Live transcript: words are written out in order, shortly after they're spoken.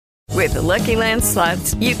With the Lucky Land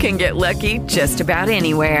Slots, you can get lucky just about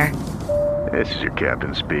anywhere. This is your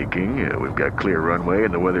captain speaking. We've got clear runway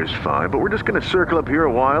and the weather's fine, but we're just going to circle up here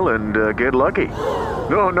a while and get lucky.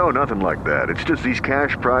 No, nothing like that. It's just these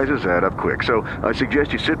cash prizes add up quick. So I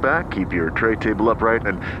suggest you sit back, keep your tray table upright,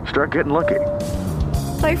 and start getting lucky.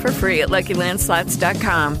 Play for free at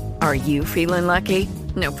LuckyLandSlots.com. Are you feeling lucky?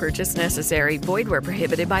 No purchase necessary. Void where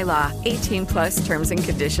prohibited by law. 18 plus terms and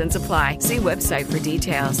conditions apply. See website for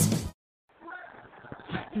details.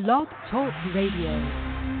 Blog Talk Radio.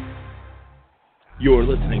 You're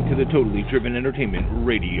listening to the Totally Driven Entertainment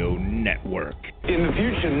Radio Network. In the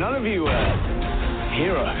future, none of you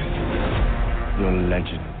heroes. You're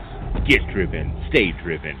legends. Get driven. Stay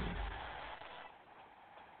driven.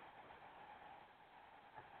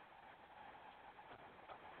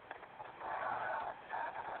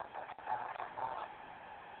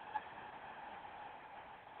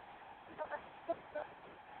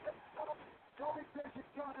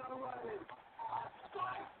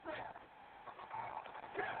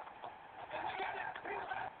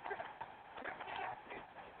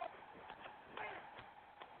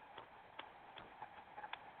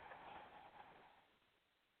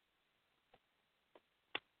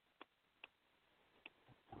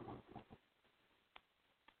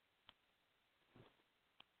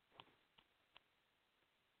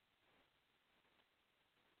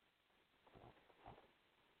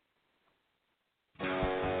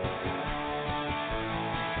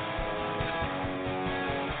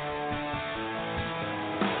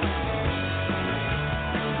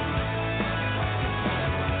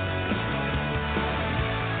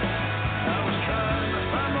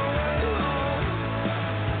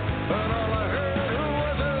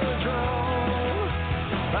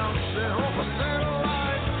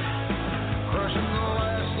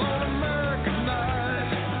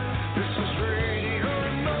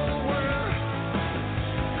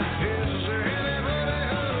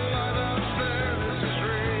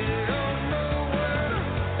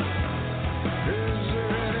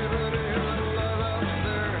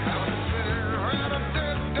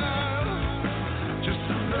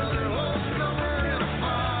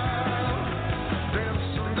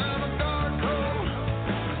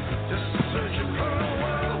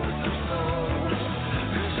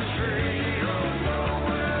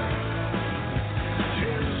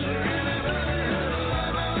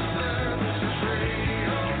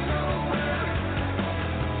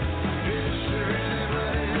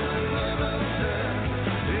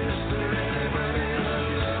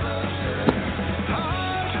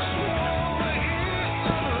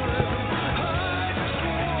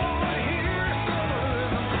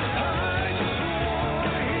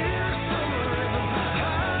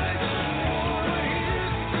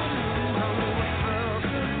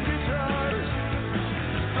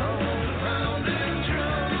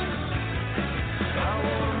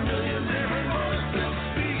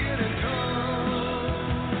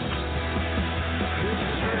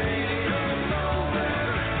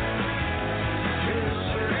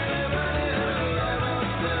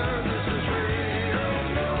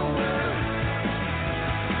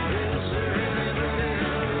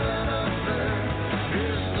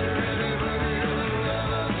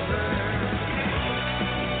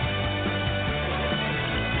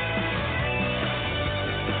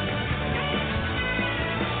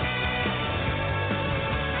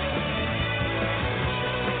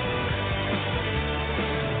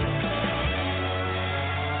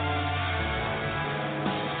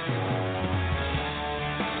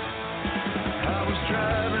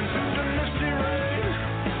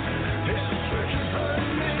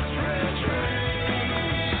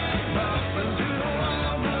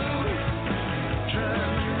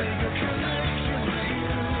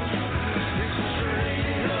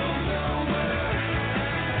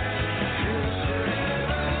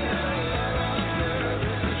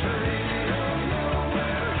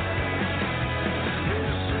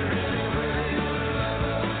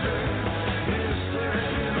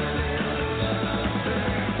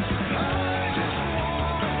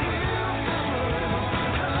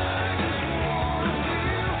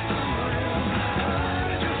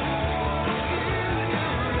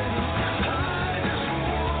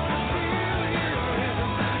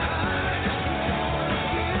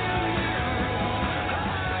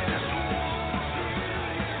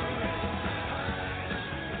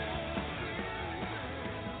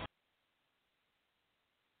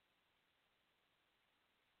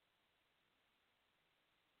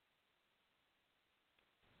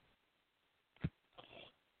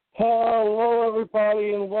 Hello,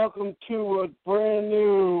 everybody, and welcome to a brand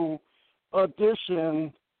new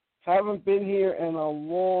edition Haven't been here in a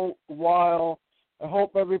long while. I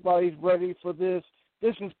hope everybody's ready for this.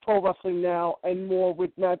 This is Pro Wrestling Now and More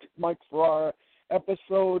with Magic Mike Ferrara,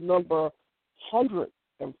 episode number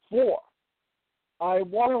 104. I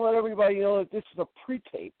want to let everybody know that this is a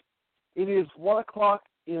pre-tape. It is 1 o'clock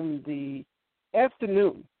in the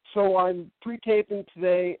afternoon, so I'm pre-taping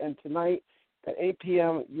today and tonight at 8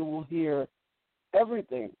 p.m. You will hear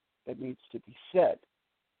everything that needs to be said.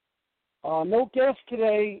 No guest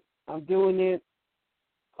today. I'm doing it.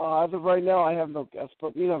 As of right now, I have no guest,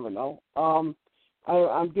 but you never know. I'm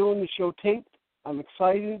doing the show taped. I'm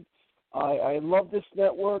excited. I love this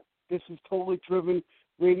network. This is Totally Driven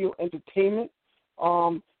Radio Entertainment.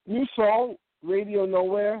 New song, Radio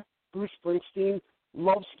Nowhere, Bruce Springsteen.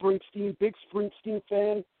 Love Springsteen, big Springsteen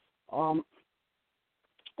fan.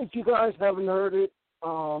 If you guys haven't heard it,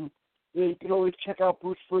 you can always check out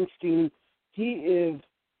Bruce Springsteen. He is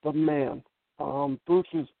the man.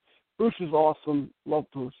 Bruce is awesome. Love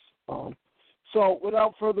Bruce. So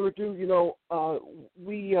without further ado,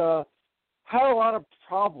 we had a lot of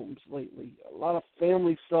problems lately, a lot of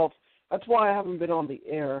family stuff. That's why I haven't been on the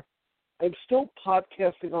air. I'm still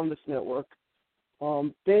podcasting on this network.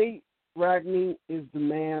 Bay Ragney is the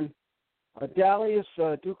man. Dalius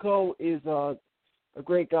Duco is a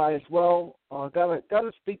great guy as well.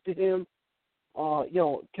 Gotta speak to him.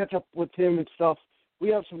 Catch up with him and stuff. We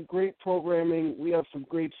have some great programming. We have some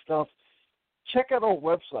great stuff. Check out our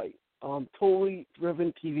website,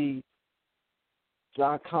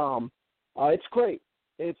 totallydriventv.com. It's great.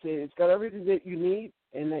 It's got everything that you need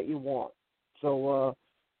and that you want. So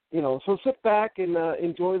so sit back and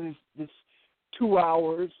enjoy this 2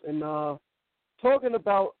 hours and talking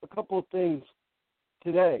about a couple of things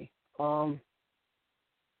today. Now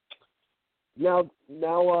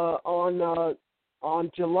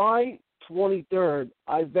on July 23rd,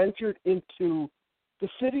 I ventured into the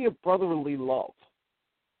city of brotherly love.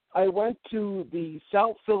 I went to the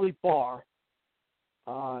South Philly bar,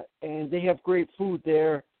 and they have great food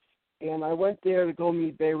there. And I went there to go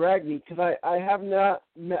meet Bay Ragney because I've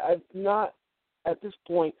not at this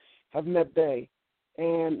point have met Bay.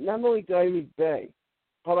 And not only did I meet Bay,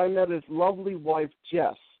 but I met his lovely wife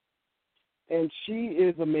Jess, and she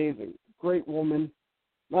is amazing. Great woman,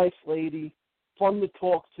 nice lady, fun to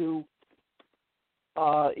talk to.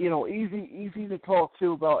 Easy to talk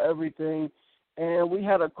to about everything, and we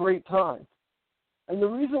had a great time. And the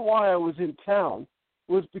reason why I was in town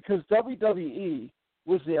was because WWE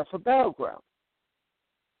was there for Battleground.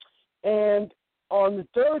 And on the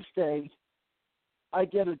Thursday, I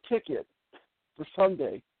get a ticket for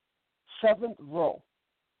Sunday, 7th row,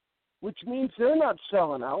 which means they're not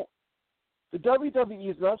selling out. The WWE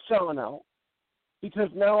is not selling out because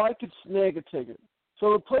now I could snag a ticket.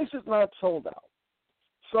 So the place is not sold out.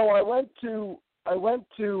 So I went to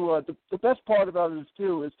the best part about it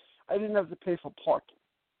too is I didn't have to pay for parking.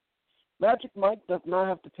 Magic Mike does not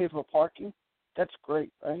have to pay for parking. That's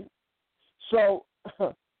great, right? So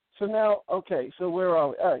now, okay, so where are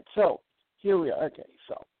we? All right, so here we are. Okay,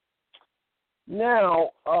 so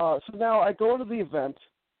now I go to the event,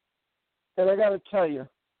 and I got to tell you,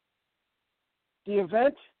 the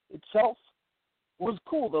event itself was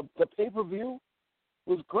cool. The pay-per-view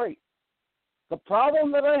was great. The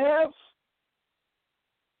problem that I have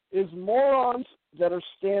is morons that are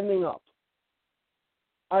standing up.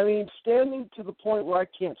 I mean, standing to the point where I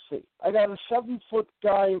can't see. I got a 7-foot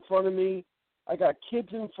guy in front of me. I got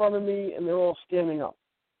kids in front of me, and they're all standing up.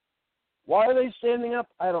 Why are they standing up?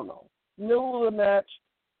 I don't know. Middle of the match,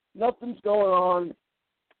 nothing's going on,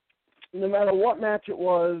 no matter what match it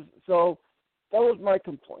was. So that was my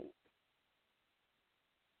complaint.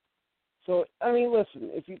 So, I mean,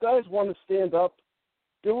 listen, if you guys want to stand up,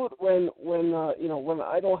 do it when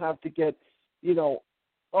I don't have to get,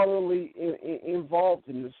 utterly involved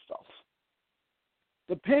in this stuff.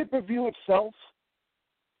 The pay-per-view itself,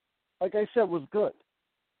 like I said, was good.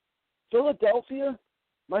 Philadelphia,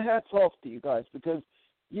 my hat's off to you guys because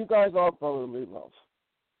you guys are brotherly love.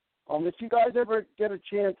 If you guys ever get a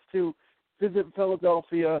chance to visit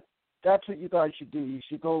Philadelphia, that's what you guys should do. You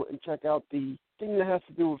should go and check out the thing that has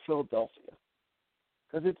to do with Philadelphia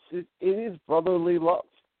because it is brotherly love.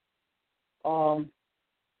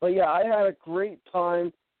 But yeah, I had a great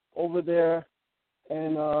time over there,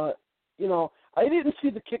 and I didn't see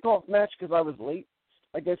the kickoff match because I was late.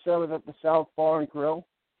 Like I said, I was at the South Bar and Grill,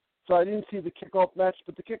 so I didn't see the kickoff match.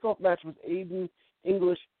 But the kickoff match was Aiden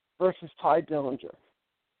English versus Ty Dillinger.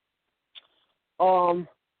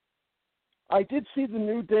 I did see the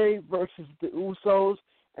New Day versus the Usos,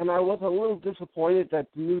 and I was a little disappointed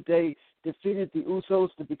that the New Day defeated the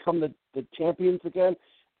Usos to become the champions again.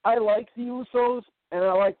 I like the Usos, and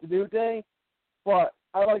I like the New Day, but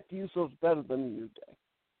I like the Usos better than the New Day.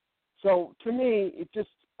 So to me, it just,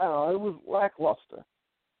 I don't know, it was lackluster.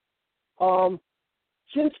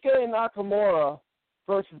 Shinsuke Nakamura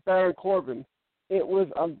versus Baron Corbin. It was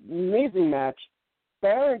an amazing match.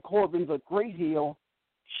 Baron Corbin's a great heel.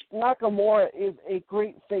 Nakamura is a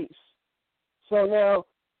great face. So now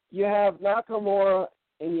you have Nakamura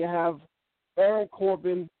and you have Baron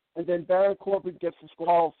Corbin, and then Baron Corbin gets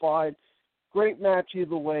disqualified. Great match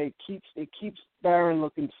either way. It keeps Baron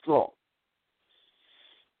looking strong.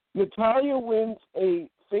 Natalya wins a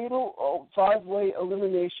fatal 5-way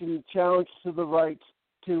elimination challenge to the rights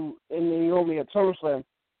to Naomi at SummerSlam.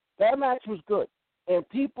 That match was good. And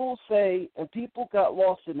people got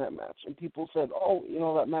lost in that match. And people said, oh,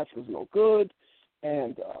 that match was no good.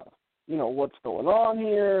 And, what's going on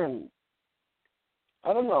here? And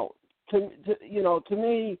I don't know. To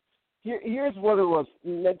me, here's what it was.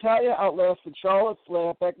 Natalya outlasted Charlotte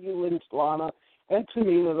Flair, Becky Lynch, Lana, and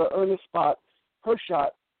Tamina to earn her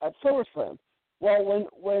shot at SummerSlam. Well,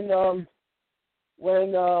 when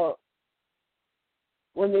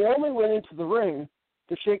Naomi went into the ring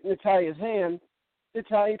to shake Natalya's hand,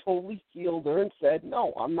 Natalya totally healed her and said,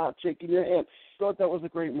 "No, I'm not shaking your hand." I thought that was a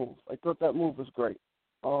great move. I thought that move was great.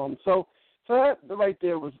 So that right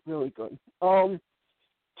there was really good.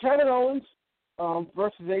 Kevin Owens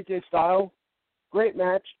versus AJ Styles, great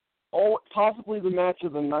match. Oh, possibly the match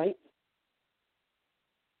of the night.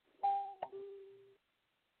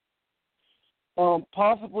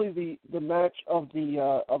 Possibly the match of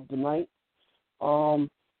the night.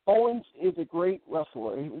 Owens is a great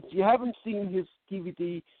wrestler. If you haven't seen his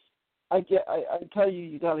DVD, I tell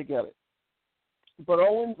you got to get it. But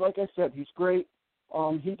Owens, like I said, he's great.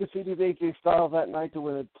 He defeated AJ Styles that night to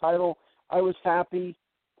win a title. I was happy.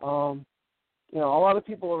 A lot of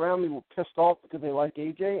people around me were pissed off because they like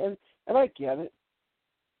AJ, and I get it.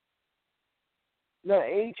 Now,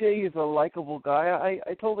 AJ is a likable guy.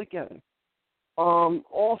 I totally get it.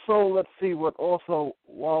 Also, let's see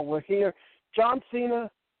while we're here, John Cena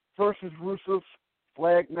versus Rusev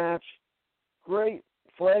flag match. Great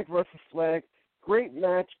flag versus flag. Great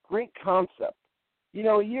match. Great concept.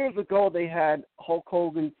 Years ago they had Hulk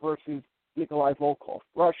Hogan versus Nikolai Volkov,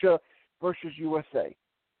 Russia versus USA.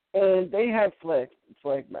 And they had flag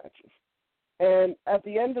matches. And at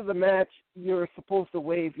the end of the match, you're supposed to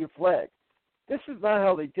wave your flag. This is not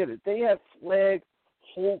how they did it. They had flag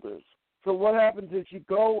holders. So what happens is you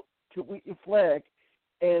go to with your flag,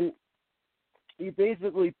 and you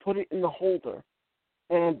basically put it in the holder,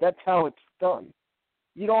 and that's how it's done.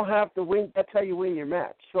 You don't have to win. That's how you win your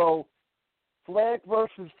match. So flag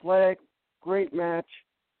versus flag, great match.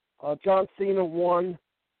 John Cena won.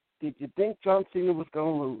 Did you think John Cena was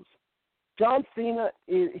going to lose? John Cena,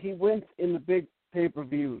 he wins in the big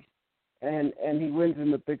pay-per-views, and he wins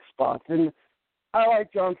in the big spots. And I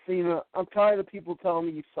like John Cena. I'm tired of people telling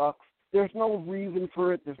me he sucks. There's no reason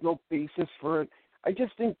for it. There's no basis for it. I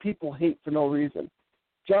just think people hate for no reason.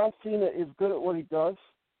 John Cena is good at what he does.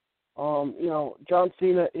 John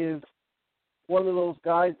Cena is one of those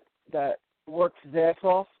guys that works his ass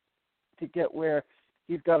off to get where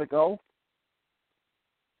he's got to go.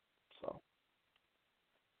 So,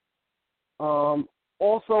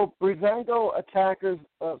 also, Breezango attackers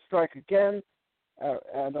strike again at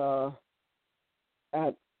the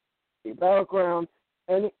Battleground,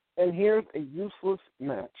 and here's a useless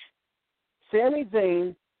match. Sami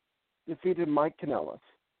Zayn defeated Mike Kanellis.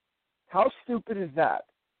 How stupid is that?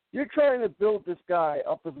 You're trying to build this guy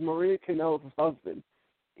up as Maria Kanellis' husband.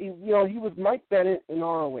 He was Mike Bennett in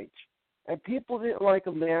ROH, and people didn't like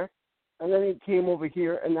him there, and then he came over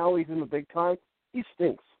here, and now he's in the big time. He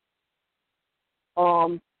stinks.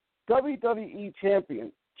 WWE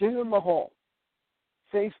champion Jinder Mahal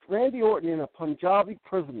faced Randy Orton in a Punjabi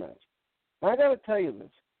prison match. Now, I got to tell you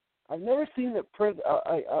this. I've never seen a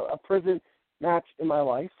prison match in my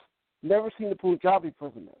life. Never seen a Punjabi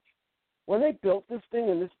prison match. When they built this thing,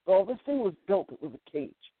 and this thing was built, it was a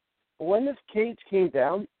cage. But when this cage came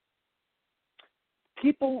down,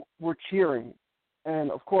 people were cheering,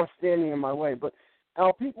 and of course standing in my way. But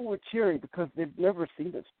people were cheering because they've never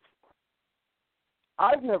seen this before.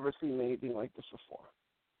 I've never seen anything like this before.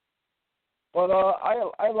 But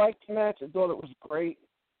I liked the match. I thought it was great.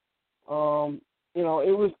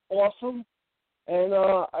 It was awesome. And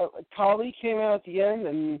Khali came out at the end,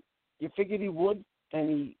 and you figured he would, and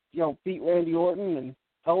he beat Randy Orton and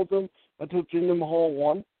held him until Jinder Mahal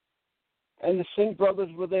won. And the Singh brothers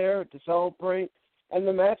were there to celebrate, and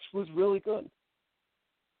the match was really good.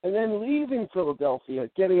 And then leaving Philadelphia,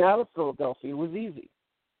 getting out of Philadelphia was easy.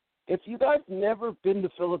 If you guys never been to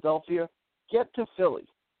Philadelphia, get to Philly.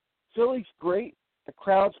 Philly's great. The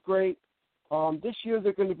crowd's great. This year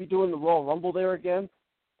they're going to be doing the Royal Rumble there again,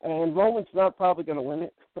 and Roman's not probably going to win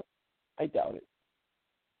it. I doubt it.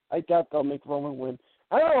 I doubt they'll make Roman win.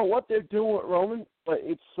 I don't know what they're doing with Roman, but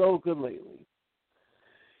it's so good lately.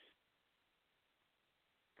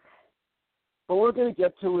 But we're going to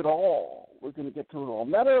get to it all.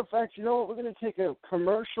 Matter of fact, you know what? We're going to take a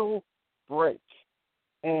commercial break.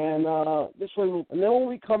 And this way, and then when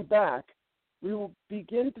we come back, we will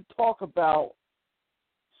begin to talk about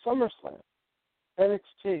SummerSlam,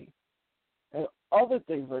 NXT, and other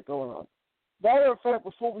things that are going on. Matter of fact,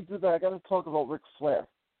 before we do that, I got to talk about Ric Flair.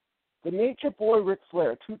 The Nature Boy Ric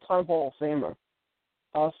Flair, two-time Hall of Famer.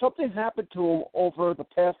 Something happened to him over the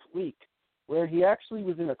past week where he actually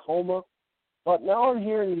was in a coma, but now I'm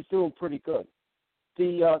hearing he's doing pretty good.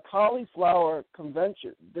 The Cauliflower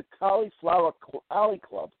Convention, the Cauliflower Alley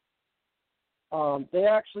Club, they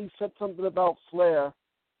actually said something about Flair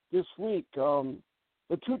this week.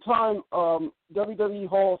 The two-time WWE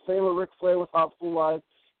Hall of Famer Ric Flair was hospitalized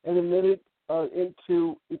and admitted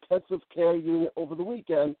into intensive care unit over the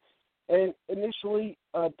weekend, and initially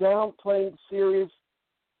downplaying the serious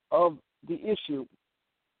of the issue.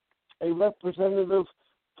 A representative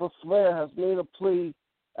for Flair has made a plea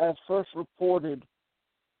as first reported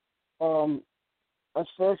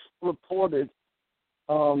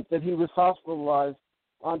that he was hospitalized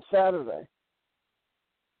on Saturday.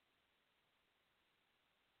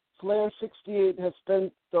 Flair, 68, has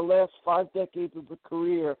spent the last 5 decades of his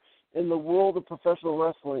career in the world of professional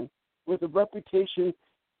wrestling with a reputation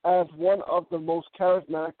as one of the most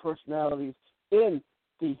charismatic personalities in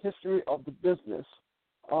the history of the business.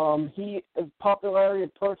 His popularity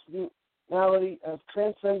and personality has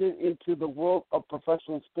transcended into the world of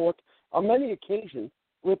professional sport on many occasions,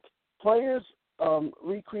 with players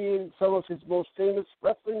recreating some of his most famous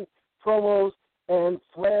wrestling promos, and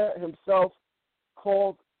Flair himself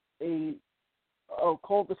called to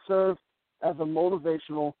serve as a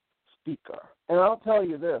motivational speaker. And I'll tell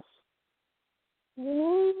you this.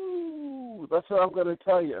 Woo! That's what I'm going to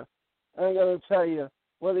tell you. I'm going to tell you,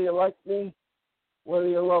 whether you like me, whether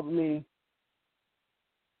you love me,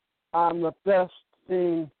 I'm the best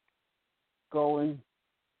thing going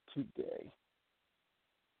today.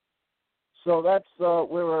 So that's where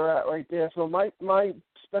we're at right there. So my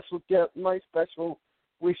special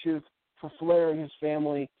wishes for Flair and his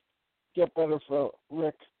family. Get better for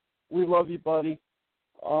Rick. We love you, buddy.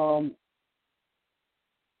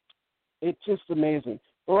 It's just amazing.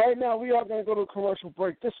 But right now, we are going to go to a commercial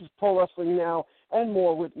break. This is Pro Wrestling Now and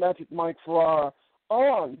more with Magic Mike Ferrara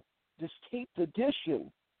on this taped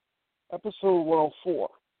edition, episode 104.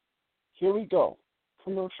 Here we go.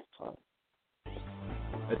 Commercial time.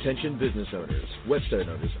 Attention business owners, website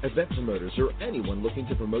owners, event promoters, or anyone looking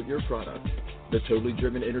to promote your product. The Totally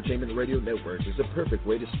Driven Entertainment Radio Network is the perfect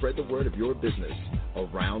way to spread the word of your business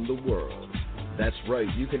around the world. That's right,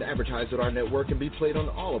 you can advertise at our network and be played on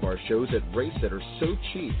all of our shows at rates that are so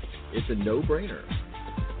cheap, it's a no-brainer.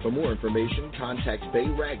 For more information, contact Bay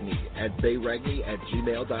Ragney at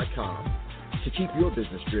bayragny@gmail.com. To keep your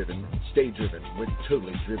business driven, stay driven with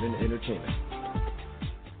Totally Driven Entertainment.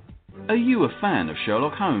 Are you a fan of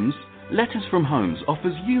Sherlock Holmes? Letters from Holmes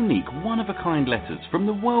offers unique, one-of-a-kind letters from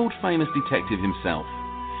the world-famous detective himself.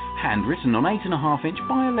 Handwritten on 8.5-inch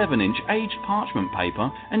by 11-inch aged parchment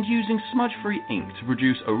paper and using smudge-free ink to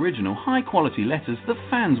produce original, high-quality letters that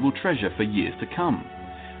fans will treasure for years to come.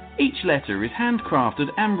 Each letter is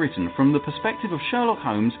handcrafted and written from the perspective of Sherlock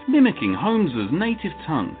Holmes, mimicking Holmes's native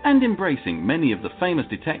tongue and embracing many of the famous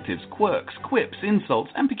detective's quirks, quips,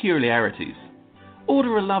 insults, and peculiarities.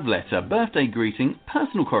 Order a love letter, birthday greeting,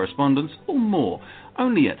 personal correspondence, or more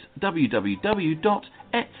only at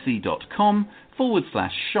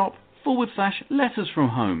www.etsy.com/shop/letters from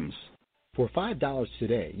Holmes. For $5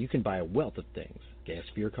 today, you can buy a wealth of things. Gas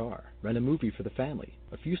for your car, rent a movie for the family,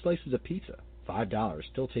 a few slices of pizza. $5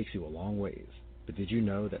 still takes you a long ways. But did you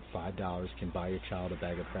know that $5 can buy your child a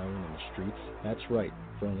bag of heroin in the streets? That's right.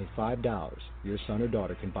 For only $5, your son or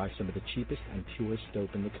daughter can buy some of the cheapest and purest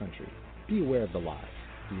dope in the country. Be aware of the lies.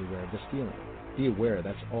 Be aware of the stealing. Be aware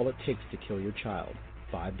that's all it takes to kill your child.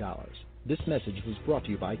 $5. This message was brought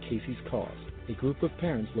to you by Casey's Cause, a group of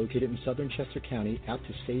parents located in southern Chester County out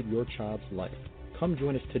to save your child's life. Come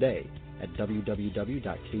join us today at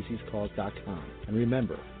www.caseyscause.com. And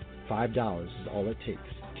remember, $5 is all it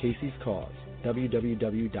takes. Casey's Cause,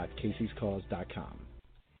 www.caseyscause.com.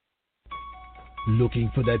 Looking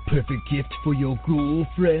for that perfect gift for your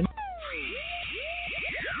girlfriend?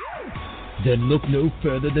 Then look no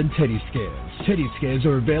further than Teddy Scares. Teddy Scares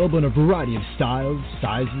are available in a variety of styles,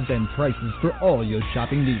 sizes, and prices for all your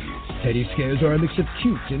shopping needs. Teddy Scares are a mix of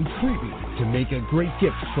cute and creepy to make a great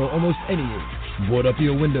gift for almost any age. Board up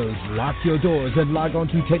your windows, lock your doors, and log on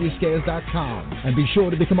to TeddyScares.com. And be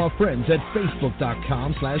sure to become our friends at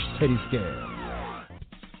Facebook.com/TeddyScares.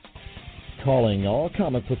 Calling all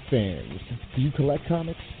comic book fans. Do you collect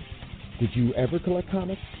comics? Did you ever collect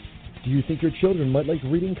comics? Do you think your children might like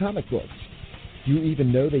reading comic books? Do you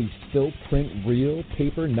even know they still print real,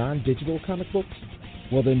 paper, non-digital comic books?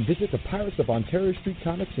 Well, then visit the Pirates of Ontario Street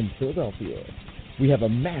Comics in Philadelphia. We have a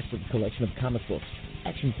massive collection of comic books,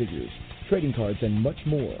 action figures, trading cards, and much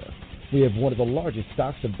more. We have one of the largest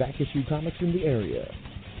stocks of back-issue comics in the area.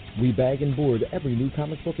 We bag and board every new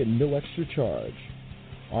comic book at no extra charge.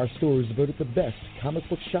 Our store is voted the best comic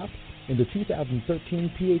book shop in the 2013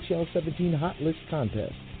 PHL 17 Hot List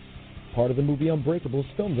contest. Part of the movie Unbreakable is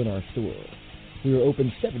filmed in our store. We are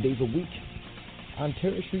open 7 days a week.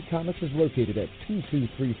 Ontario Street Comics is located at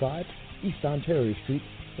 2235 East Ontario Street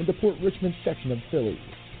in the Port Richmond section of Philly.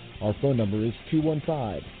 Our phone number is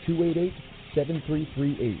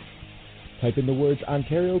 215-288-7338. Type in the words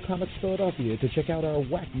Ontario Comics Philadelphia to check out our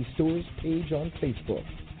Wacky Stores page on Facebook.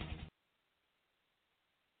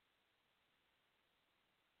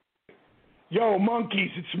 Yo, monkeys,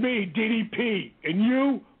 it's me, DDP. And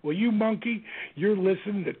you, well, you monkey, you're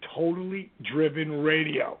listening to Totally Driven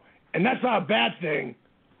Radio. And that's not a bad thing.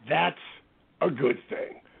 That's a good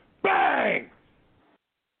thing. Bang!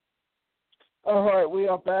 All right, we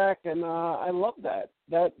are back, and I love that.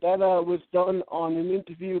 That was done on an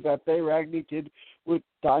interview that Bay Ragney did with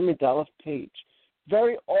Diamond Dallas Page.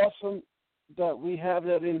 Very awesome that we have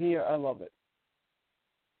that in here. I love it.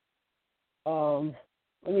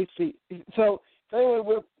 Let me see. So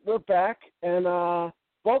anyway, we're back, and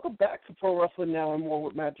welcome back to Pro Wrestling Now and More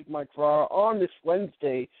with Magic Mike Ferrara on this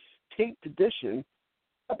Wednesday, taped edition,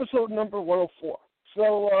 episode number 104.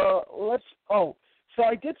 So so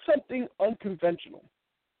I did something unconventional.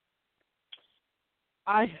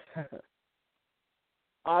 I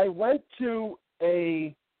went to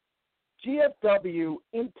a GFW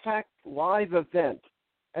Impact Live event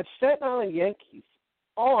at Staten Island Yankees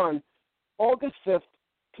on August 5th,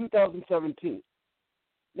 2017.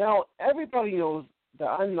 Now, everybody knows that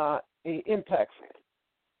I'm not an Impact fan.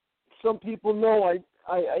 Some people know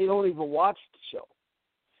I don't even watch the show.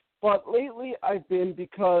 But lately I've been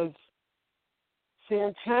because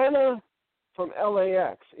Santana from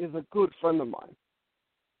LAX is a good friend of mine.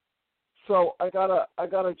 So I gotta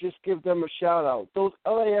just give them a shout out. Those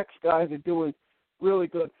LAX guys are doing really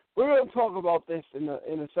good. We're gonna talk about this in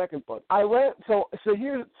a second, but I went. So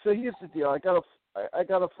here's the deal. I got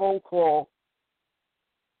a phone call.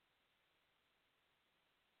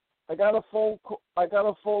 I got a phone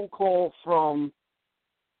call from.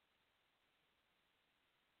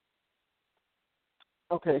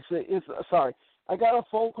 Okay, sorry. I got a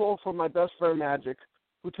phone call from my best friend Magic,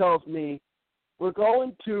 who tells me we're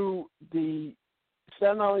going to the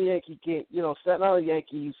Staten Island Yankee game. Staten Island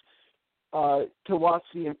Yankees. To watch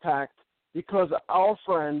the Impact because our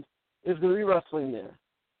friend is going to be wrestling there.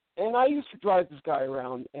 And I used to drive this guy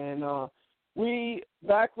around, and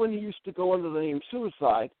back when he used to go under the name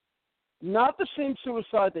Suicide, not the same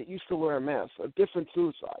Suicide that used to wear a mask, a different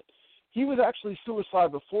Suicide. He was actually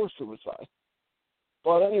Suicide before Suicide.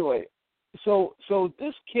 But anyway, so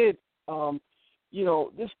this kid,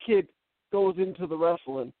 this kid goes into the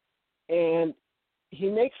wrestling, and he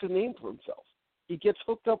makes a name for himself. He gets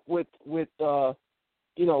hooked up with Homicide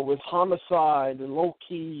and Low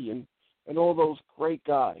Key and all those great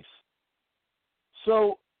guys.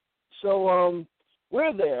 So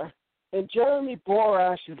we're there, and Jeremy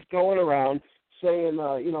Borash is going around saying,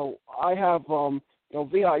 I have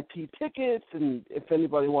VIP tickets, and if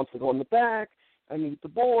anybody wants to go in the back and meet the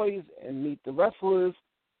boys and meet the wrestlers.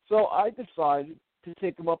 So I decided to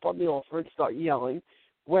take him up on the offer and start yelling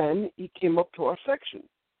when he came up to our section.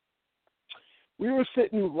 We were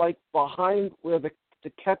sitting like behind where the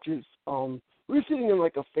catchers. We were sitting in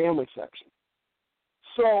like a family section.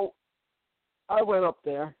 So I went up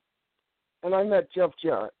there, and I met Jeff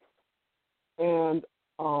Jarrett, and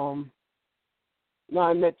I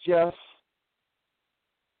met Jeff,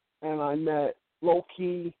 and I met Low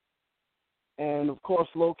Key, and of course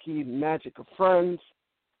Low Key, Magic of Friends.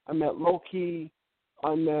 I met Low Key.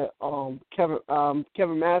 I met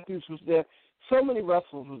Kevin Matthews was there. So many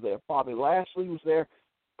wrestlers was there. Bobby Lashley was there.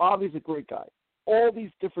 Bobby's a great guy. All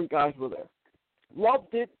these different guys were there.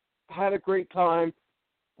 Loved it. Had a great time.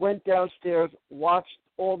 Went downstairs. Watched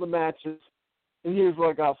all the matches. And here's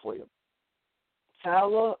what I got for you.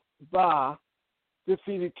 Tala Ba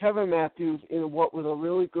defeated Kevin Matthews in what was a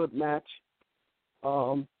really good match.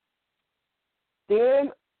 Dan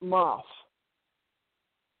Moss,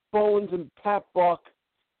 Bowens, and Pat Buck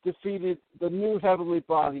defeated the New Heavenly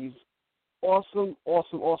Bodies. Awesome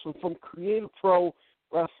from Creative Pro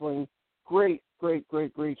Wrestling. Great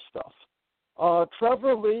stuff.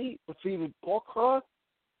 Trevor Lee defeated Bullcroft.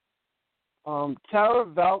 Tara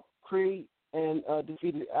Valkyrie and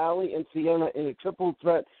defeated Allie and Sienna in a triple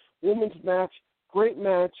threat women's match. Great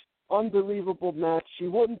match, unbelievable match. She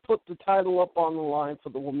wouldn't put the title up on the line for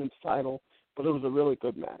the women's title, but it was a really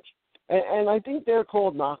good match. And I think they're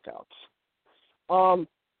called knockouts.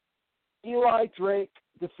 Eli Drake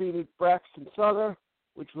defeated Braxton Sutter,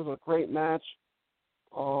 which was a great match.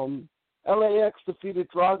 LAX defeated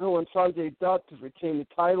Drago and Sanjay Dutt to retain the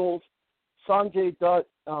titles. Sanjay Dutt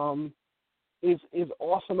is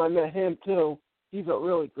awesome. I met him too. He's a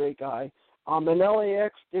really great guy. And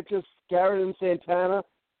LAX, they're just Garrett and Santana,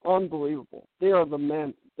 unbelievable. They are the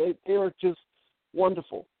men. They are just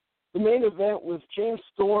wonderful. The main event was James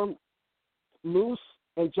Storm, Moose,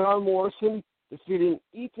 and John Morrison defeating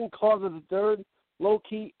Ethan Carter III,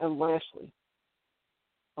 Low-Key, and Lashley.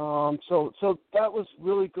 So that was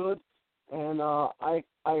really good, and I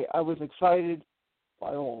was excited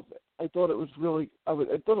by all of it. I thought it was really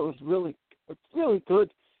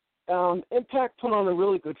good. Impact put on a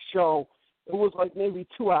really good show. It was like maybe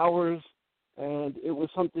 2 hours, and it was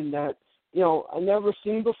something that I never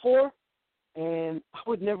seen before, and I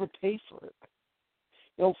would never pay for it.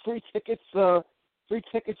 Free tickets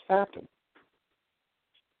happen.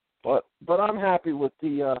 But I'm happy with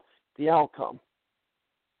the outcome.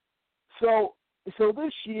 So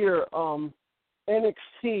this year,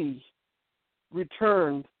 NXT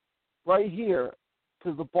returned right here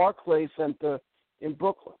to the Barclays Center in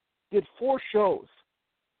Brooklyn. Did 4 shows.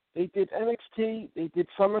 They did NXT, they did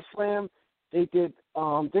SummerSlam, they did.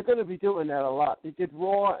 They're going to be doing that a lot. They did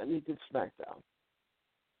Raw and they did SmackDown.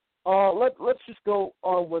 Let's just go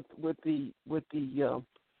on with the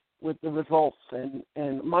results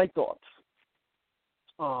and my thoughts.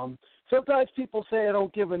 Sometimes people say I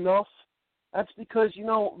don't give enough. That's because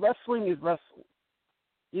wrestling is wrestling.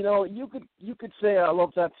 You could say I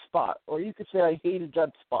love that spot, or you could say I hated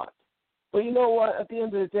that spot. But you know what? At the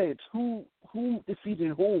end of the day, it's who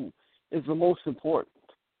defeated whom is the most important.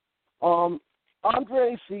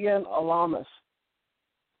 Andre Cien Almas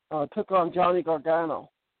took on Johnny Gargano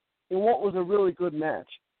in what was a really good match.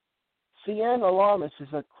 Cien Almas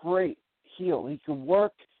is a great heel. He can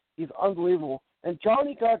work. He's unbelievable. And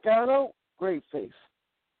Johnny Gargano, great face.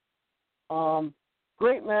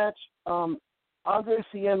 Great match. Andre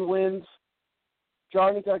Cien wins.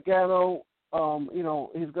 Johnny Gargano,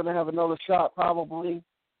 he's going to have another shot probably.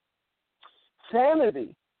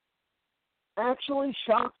 Sanity actually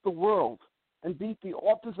shocked the world and beat the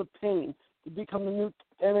Authors of Pain to become the new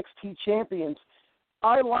NXT champions.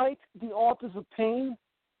 I like the Authors of Pain.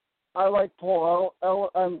 I like Paul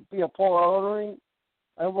Ellering.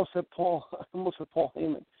 I almost said Paul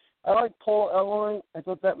Heyman. I like Paul Ellering. I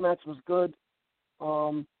thought that match was good.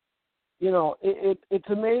 It's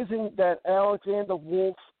amazing that Alexander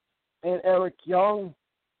Wolf and Eric Young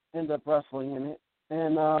ended up wrestling in it,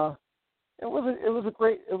 and it was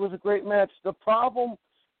a great match. The problem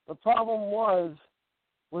was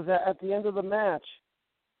that at the end of the match,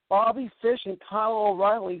 Bobby Fish and Kyle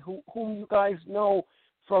O'Reilly, whom you guys know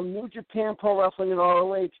from New Japan Pro Wrestling and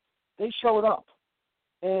ROH, they showed up,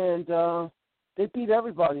 and they beat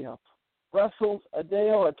everybody up. Wrestled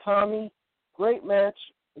Hideo Itami, great match,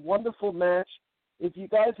 wonderful match. If you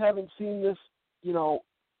guys haven't seen this,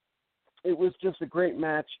 it was just a great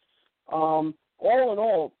match. All in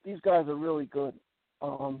all, these guys are really good.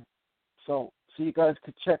 So you guys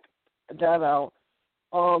could check that out.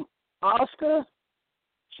 Asuka,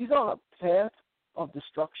 she's on a path of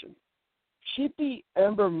destruction. She beat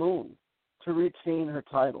Ember Moon to retain her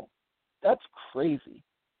title. That's crazy.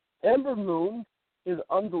 Ember Moon is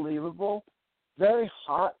unbelievable, very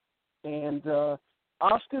hot, and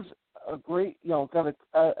Asuka's a great,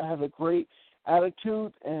 has a great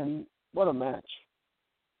attitude, and what a match.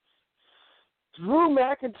 Drew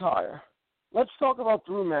McIntyre. Let's talk about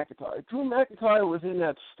Drew McIntyre. Drew McIntyre was in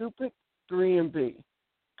that stupid 3B.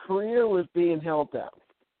 Career was being held down.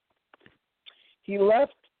 He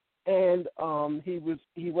left, and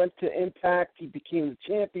he went to Impact. He became the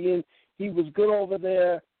champion. He was good over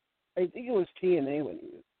there. I think it was TNA when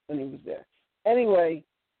he was there. Anyway,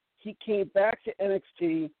 he came back to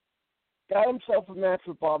NXT, got himself a match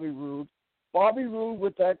with Bobby Roode. Bobby Roode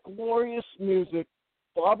with that glorious music.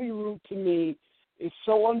 Bobby Roode, to me, is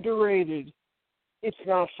so underrated, it's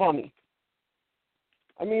not funny.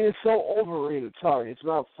 I mean, it's so overrated. Sorry, it's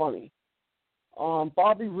not funny.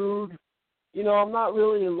 Bobby Roode I'm not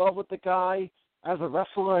really in love with the guy as a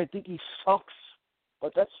wrestler. I think he sucks,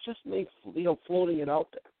 but that's just me, floating it out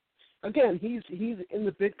there. Again, he's in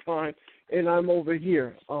the big time, and I'm over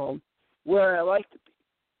here, where I like to be.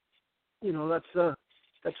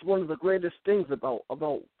 That's one of the greatest things about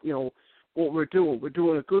what we're doing. We're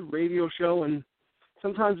doing a good radio show, and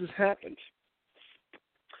sometimes this happens.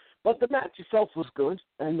 But the match itself was good,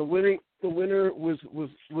 and the winner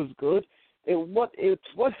was good. It's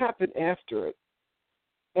what happened after it,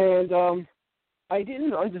 and I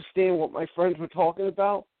didn't understand what my friends were talking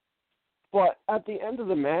about. But at the end of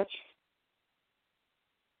the match,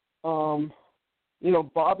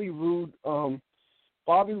 Bobby Roode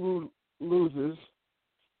loses,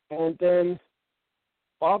 and then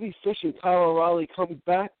Bobby Fish and Kyle O'Reilly come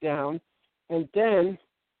back down, and then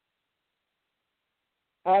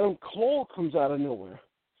Adam Cole comes out of nowhere.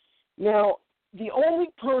 Now, the only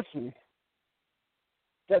person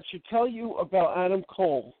that should tell you about Adam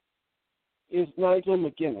Cole is Nigel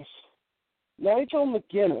McGuinness. Nigel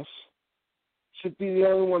McGuinness should be the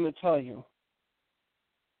only one to tell you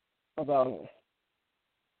about him.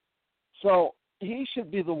 So he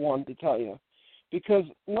should be the one to tell you, because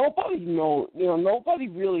nobody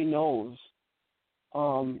really knows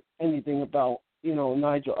anything about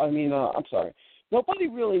Nigel. Nobody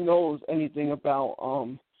really knows anything about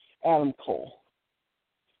Adam Cole.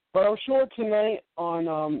 But I'm sure tonight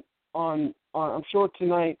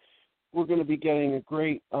we're going to be getting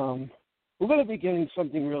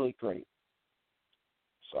something really great.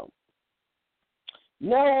 So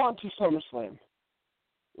now on to SummerSlam.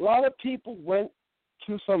 A lot of people went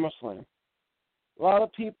to SummerSlam. A lot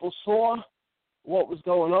of people saw what was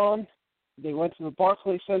going on. They went to the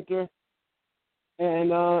Barclays Center,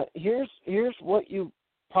 and here's what you've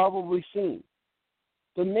probably seen.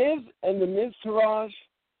 The Miz and the Miztourage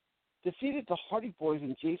defeated the Hardy Boys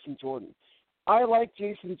and Jason Jordan. I like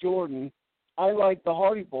Jason Jordan. I like the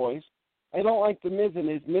Hardy Boys. I don't like the Miz and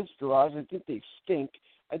his Miztourage. I think they stink.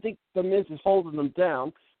 I think the Miz is holding them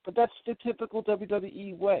down, but that's the typical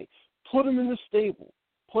WWE way. Put him in the stable.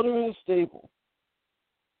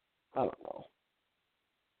 I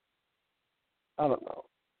don't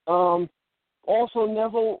know. Also,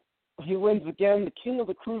 Neville, he wins again. The King of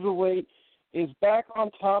the Cruiserweight is back on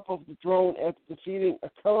top of the throne after defeating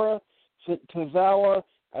Akira Tozawa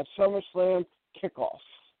at SummerSlam kickoff.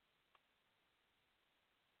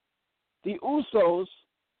 The Usos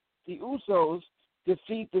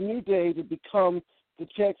defeat the New Day to become the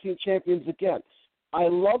tag team champions again. I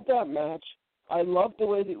love that match. I love the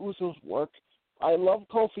way the Usos work. I love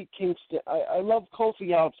Kofi Kingston. I love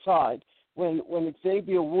Kofi outside when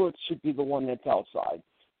Xavier Woods should be the one that's outside.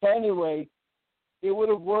 But anyway, it would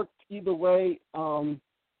have worked either way. The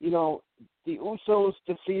Usos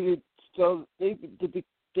defeated, so they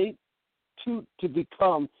to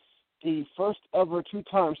become the first ever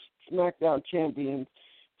two-time SmackDown champions.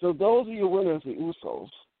 So those are your winners, the Usos.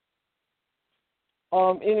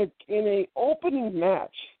 In a opening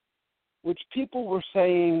match, which people were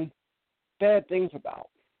saying bad things about,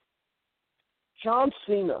 John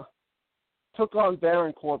Cena took on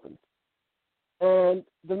Baron Corbin, and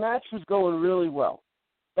the match was going really well.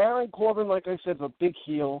 Baron Corbin, like I said, is a big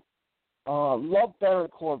heel. Love Baron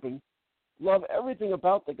Corbin. Love everything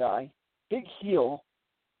about the guy. Big heel.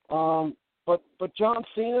 But John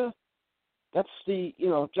Cena, that's the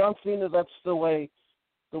way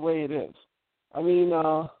it is. I mean,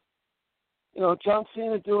 John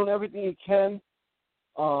Cena doing everything he can.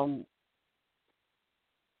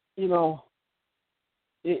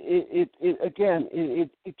 It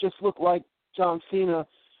just looked like John Cena,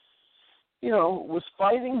 was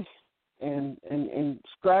fighting and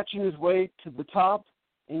scratching his way to the top,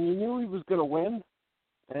 and you knew he was going to win.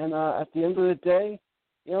 And at the end of the day,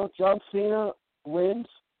 John Cena wins,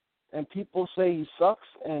 and people say he sucks,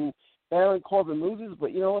 and Baron Corbin loses.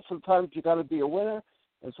 But you know what? Sometimes you got to be a winner,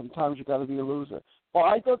 and sometimes you got to be a loser. Well,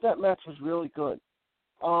 I thought that match was really good.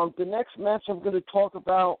 The next match I'm going to talk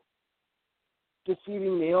about,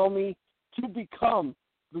 defeating Naomi to become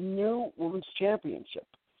the new Women's Championship.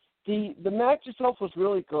 The match itself was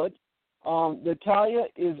really good. Natalya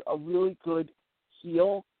is a really good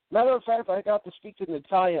heel. Matter of fact, I got to speak to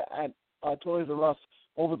Natalya at Toys R Us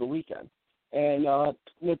over the weekend, and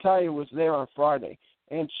Natalya was there on Friday,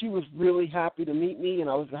 and she was really happy to meet me, and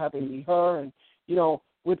I was happy to meet her, and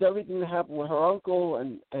with everything that happened with her uncle,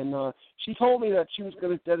 and she told me that she was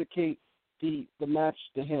going to dedicate the match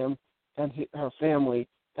to him and her family,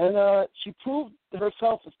 and she proved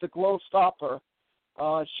herself as the glow stopper.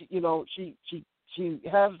 She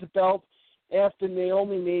has the belt after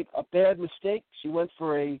Naomi made a bad mistake. She went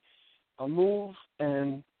for a move,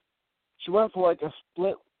 and She went for like a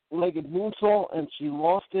split-legged moonsault, and she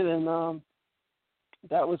lost it, and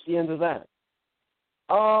that was the end of that.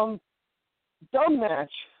 Dumb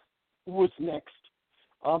match was next.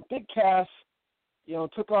 Big Cass,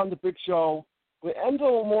 took on the Big Show with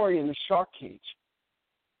Enzo Amore in the shark cage.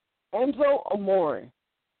 Enzo Amore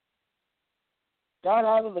got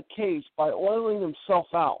out of the cage by oiling himself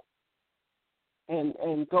out and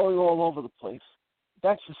going all over the place.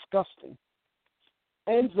 That's disgusting.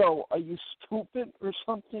 Enzo, are you stupid or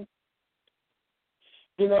something?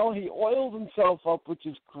 He oiled himself up, which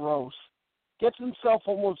is gross. Gets himself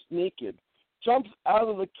almost naked. Jumps out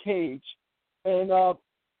of the cage. And,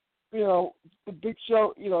 the Big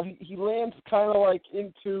Show, he lands kind of like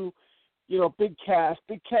into, Big Cass.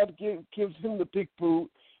 Big Cass gives him the big boot.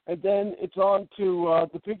 And then it's on to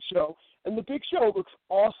the Big Show. And the Big Show looks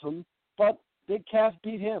awesome, but Big Cass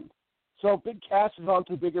beat him. So Big Cass is on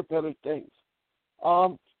to bigger, better things.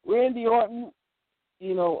 Randy Orton,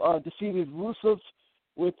 defeated Rusev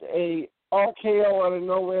with a RKO out of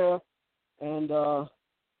nowhere. And,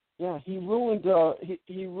 he ruined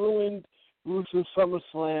Rusev's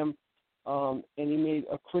SummerSlam, and he made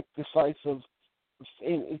a quick, decisive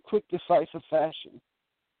fashion.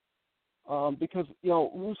 Because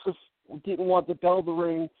Rusev didn't want the bell to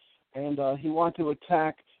ring, and he wanted to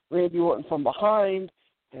attack Randy Orton from behind,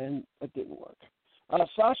 and it didn't work.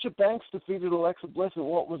 Sasha Banks defeated Alexa Bliss in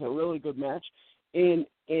what was a really good match, and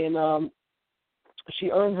she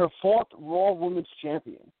earned her 4th Raw Women's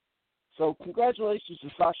Champion. So congratulations to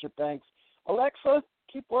Sasha Banks. Alexa,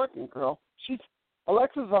 keep working, girl.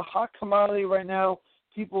 Alexa's a hot commodity right now.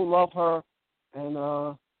 People love her. And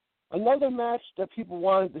another match that people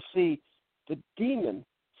wanted to see, the Demon,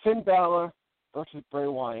 Finn Balor versus Bray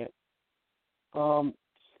Wyatt. The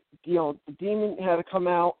Demon had to come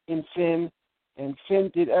out in Finn, and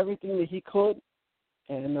Finn did everything that he could.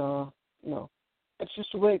 And, it's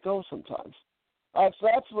just the way it goes sometimes. So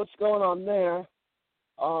that's what's going on there.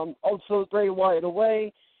 Also, Bray Wyatt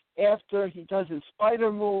away after he does his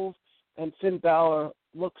spider move, and Finn Balor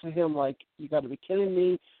looks at him like, you got to be kidding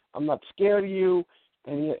me. I'm not scared of you.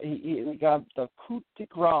 And he got the coup de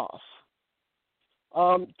grace.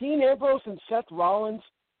 Dean Ambrose and Seth Rollins,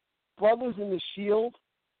 brothers in the Shield,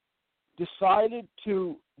 decided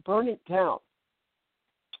to burn it down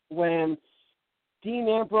when Dean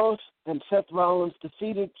Ambrose and Seth Rollins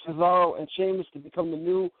defeated Cesaro and Sheamus to become the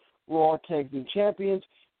new Raw Tag Team Champions.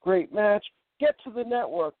 Great match. Get to the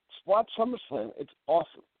network. Watch SummerSlam. It's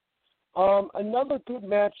awesome. Another good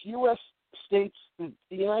match. The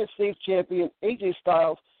United States champion AJ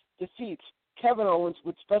Styles defeats Kevin Owens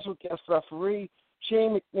with special guest referee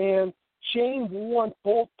Shane McMahon. Shane won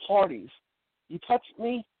both parties. You touch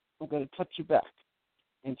me, I'm going to touch you back.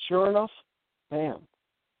 And sure enough, bam.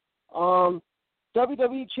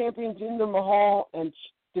 WWE champion Jinder Mahal and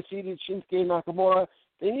defeated Shinsuke Nakamura.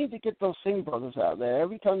 They need to get those Singh brothers out there.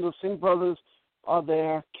 Every time those Singh brothers are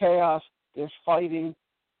there, chaos, there's fighting.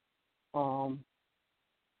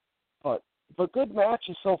 But good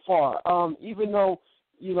matches so far. Even though,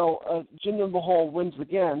 Jinder Mahal wins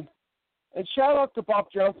again. And shout out to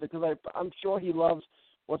Bob Johnson because I'm sure he loves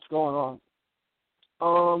what's going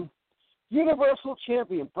on. Universal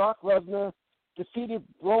Champion Brock Lesnar defeated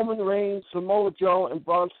Roman Reigns, Samoa Joe, and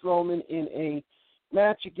Braun Strowman in a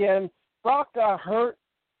match again. Brock got hurt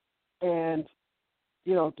and,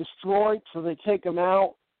 destroyed, so they take him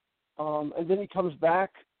out, and then he comes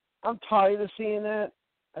back. I'm tired of seeing that.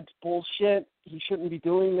 That's bullshit. He shouldn't be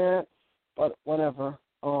doing that, but whatever.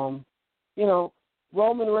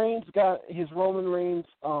 Roman Reigns got his Roman Reigns.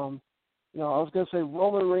 Roman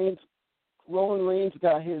Reigns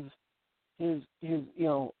got his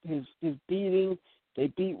beating. They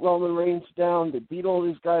beat Roman Reigns down. They beat all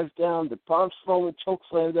these guys down. The Braun Strowman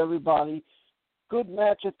chokeslammed everybody. Good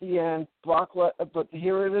match at the end. But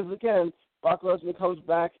here it is again. Brock Lesnar comes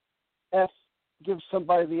back, gives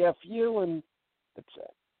somebody the FU, and that's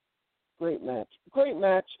it. Great match.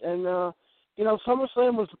 And,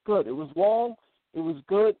 SummerSlam was good. It was long. It was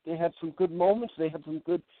good. They had some good moments. They had some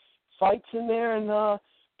good fights in there, and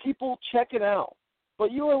people check it out.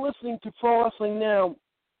 But you are listening to Pro Wrestling Now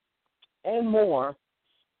and More,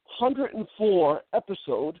 104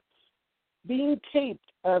 episode, being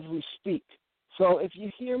taped as we speak. So if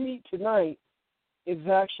you hear me tonight, it's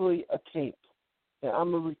actually a tape.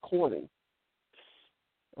 I'm a recording.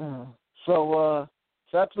 So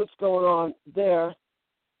that's what's going on there.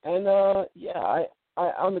 And,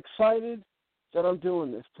 I'm excited that I'm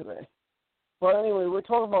doing this today. But anyway, we're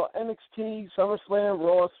talking about NXT, SummerSlam,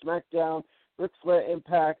 Raw, SmackDown, Ric Flair,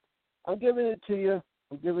 Impact. I'm giving it to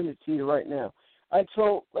you right now. All right,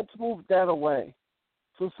 so let's move that away.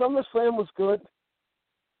 So SummerSlam was good,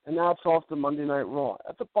 and now it's off to Monday Night Raw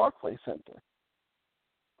at the Barclays Center.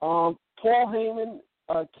 Paul Heyman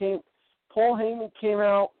came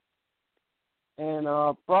out, and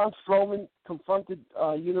Braun Strowman confronted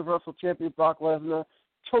Universal Champion Brock Lesnar,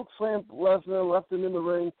 chokeslammed Lesnar, left him in the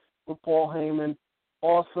ring with Paul Heyman.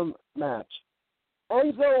 Awesome match.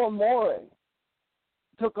 Enzo Amore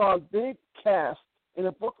took on Big Cass in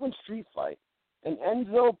a Brooklyn street fight, and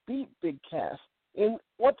Enzo beat Big Cass in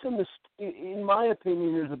in my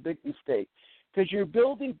opinion, is a big mistake, because you're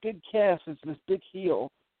building Big Cass as this big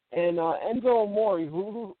heel, and Enzo Amore,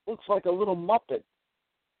 who looks like a little Muppet.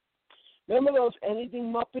 Remember those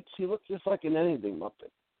Anything Muppets? He looked just like an Anything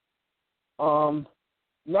Muppet.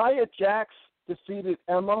 Nia Jax defeated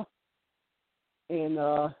Emma in,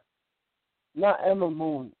 not Ember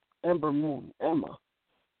Moon, Emma,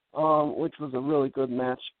 which was a really good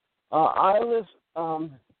match. Iris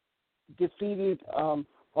defeated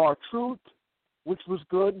R-Truth, which was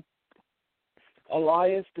good.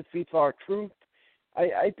 Elias defeats R-Truth.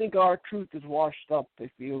 I think R-Truth is washed up,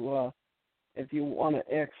 if you want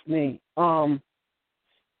to ask me.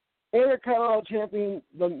 Intercontinental Champion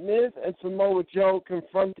The Miz and Samoa Joe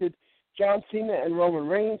confronted John Cena and Roman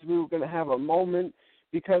Reigns. We were going to have a moment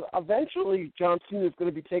because eventually John Cena is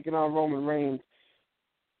going to be taking on Roman Reigns.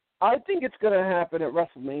 I think it's going to happen at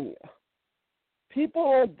WrestleMania. People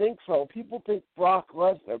don't think so. People think Brock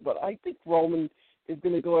Lesnar, but I think Roman is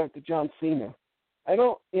going to go after John Cena.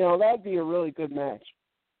 That'd be a really good match.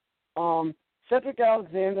 Cedric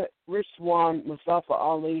Alexander, Rich Swann, Mustafa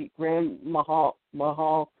Ali, Grand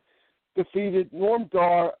Mahal defeated Norm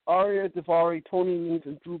Dar, Arya Daivari, Tony Nese,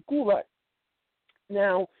 and Drew Gulak.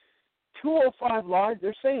 Now, 205 Live,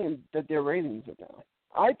 they're saying that their ratings are down.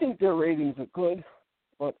 I think their ratings are good,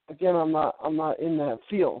 but again, I'm not in that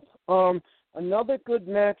field. Another good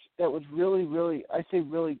match that was really, really, I say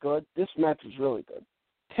really good. This match was really good.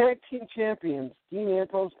 Tag Team Champions Dean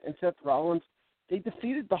Ambrose and Seth Rollins, they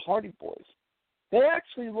defeated the Hardy Boys. They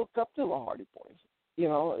actually looked up to the Hardy Boys.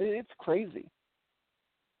 It's crazy.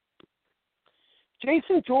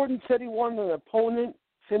 Jason Jordan said he wanted an opponent.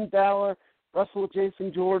 Finn Balor wrestled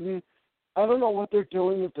Jason Jordan. I don't know what they're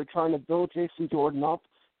doing if they're trying to build Jason Jordan up,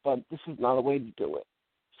 but this is not a way to do it.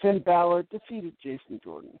 Finn Balor defeated Jason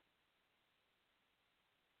Jordan.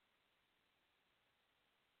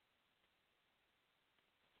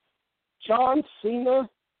 John Cena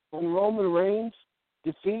and Roman Reigns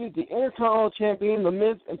defeated the Intercontinental Champion, The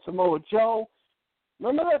Miz, and Samoa Joe.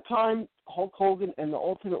 Remember that time Hulk Hogan and the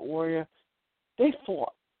Ultimate Warrior, they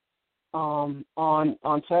fought on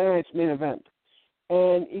Saturday Night's Main Event.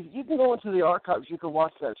 And if you can go into the archives, you can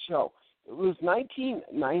watch that show. It was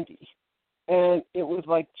 1990, and it was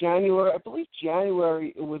like January, I believe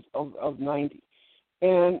January it was of 90.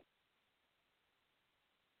 And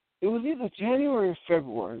it was either January or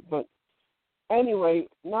February, but anyway,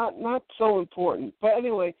 not so important. But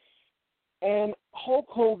anyway, and Hulk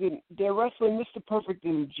Hogan, they're wrestling Mr. Perfect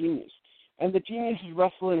and the Genius. And the Genius is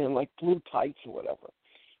wrestling in like blue tights or whatever.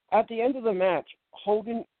 At the end of the match,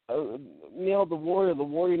 Hogan nailed the Warrior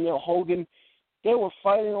nailed Hogan. They were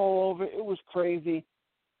fighting all over. It was crazy.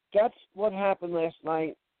 That's what happened last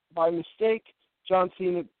night. By mistake, John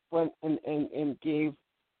Cena went and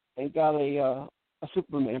got a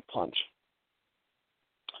Superman punch.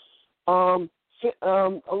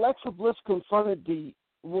 Alexa Bliss confronted the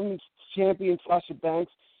women's champion Sasha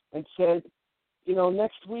Banks and said,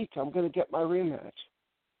 next week I'm going to get my rematch.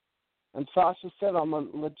 And Sasha said, I'm a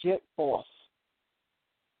legit boss.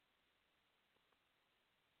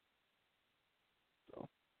 So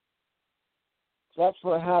that's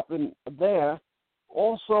what happened there.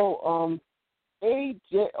 Also,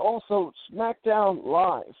 SmackDown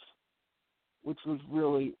Live, which was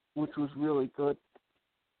really good.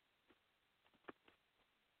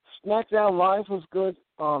 SmackDown Live was good.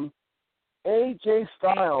 AJ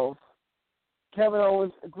Styles, Kevin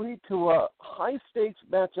Owens agreed to a high-stakes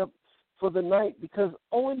matchup for the night because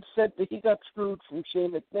Owens said that he got screwed from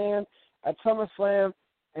Shane McMahon at SummerSlam,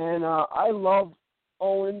 and I love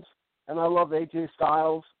Owens and I love AJ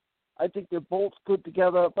Styles. I think they're both good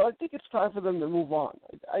together, but I think it's time for them to move on.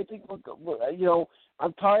 I think I'm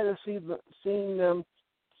tired of seeing them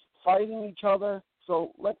fighting each other,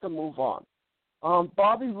 so let them move on.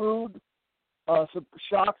 Bobby Roode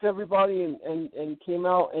shocked everybody and came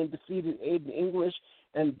out and defeated Aiden English,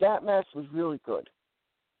 and that match was really good.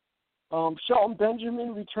 Shelton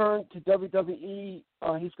Benjamin returned to WWE.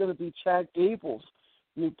 He's going to be Chad Gable's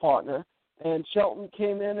new partner, and Shelton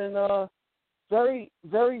came in and very,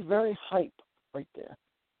 very, very hype right there.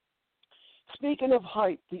 Speaking of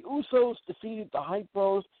hype, the Usos defeated the Hype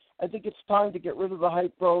Bros I think it's time to get rid of the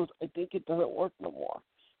hype bros. I think it doesn't work no more.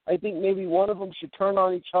 I think maybe one of them should turn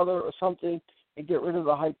on each other or something and get rid of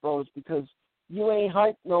the hype bros because you ain't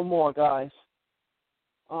hype no more, guys.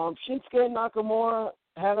 Shinsuke Nakamura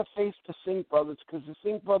had to face the Singh brothers because the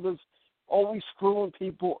Singh brothers always screwing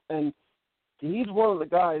people, and he's one of the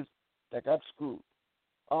guys that got screwed.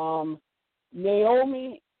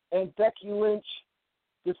 Naomi and Becky Lynch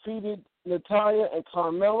defeated Natalya and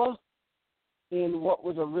Carmella in what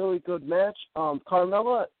was a really good match.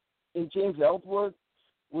 Carmella and James Ellsworth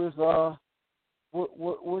was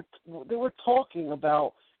they were talking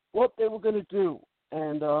about what they were going to do,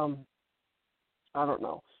 and I don't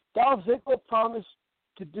know. Dolph Ziggler promised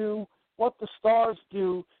to do what the Stars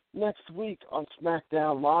do next week on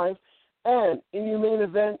SmackDown Live, and in your main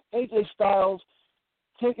event, AJ Styles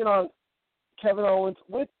taking on Kevin Owens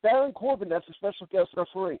with Baron Corbin as a special guest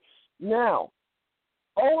referee. Now,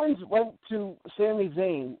 Owens went to Sami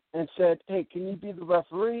Zayn and said, hey, can you be the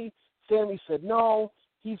referee? Sami said no.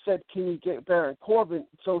 He said, can you get Baron Corbin?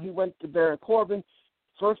 So he went to Baron Corbin.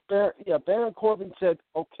 Baron Corbin said,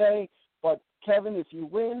 okay, but Kevin, if you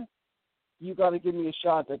win, you got to give me a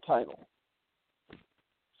shot at the title.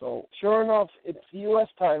 So sure enough, it's the U.S.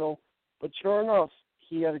 title, but sure enough,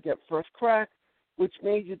 he had to get first crack, which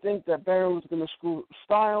made you think that Baron was going to screw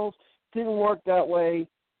Styles. Didn't work that way.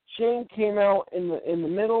 Shane came out in the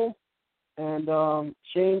middle, and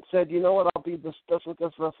Shane said, you know what, I'll be the special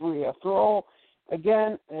guest referee after all,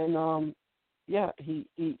 again, and he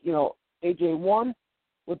AJ won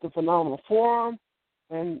with the phenomenal forearm,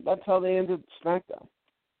 and that's how they ended SmackDown.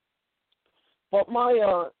 But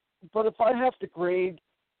but if I have to grade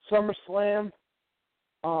SummerSlam,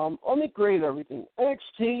 let me grade everything.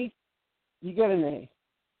 NXT, you get an A.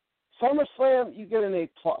 SummerSlam, you get an A+,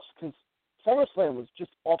 because SummerSlam was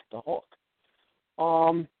just off the hook.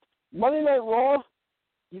 Monday Night Raw,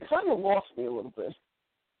 you kind of lost me a little bit.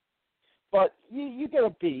 But you get a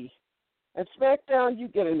B. And SmackDown, you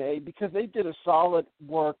get an A because they did a solid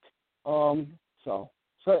work. So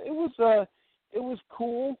it was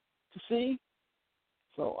cool to see.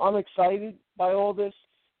 So I'm excited by all this.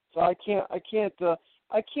 So I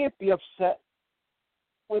can't be upset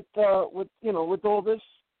with all this.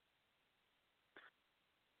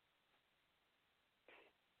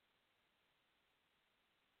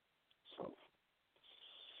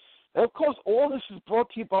 And, of course, all this is brought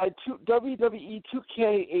to you by WWE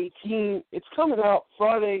 2K18. It's coming out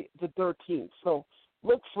Friday the 13th, so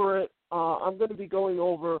look for it. I'm going to be going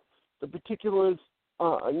over the particulars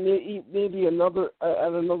maybe at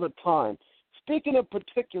another time. Speaking of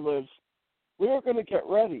particulars, we're going to get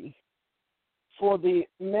ready for the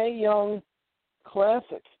Mae Young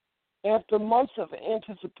Classic. After months of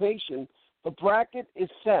anticipation, the bracket is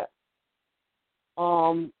set.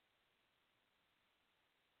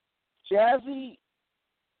 Jazzy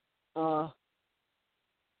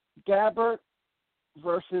Gabbert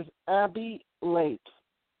versus Abby Late.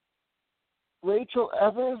 Rachel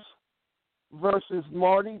Evers versus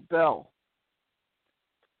Marty Bell.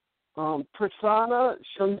 Prasanna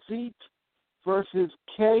Shunzit versus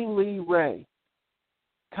Kay Lee Ray.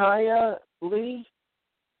 Kaya Lee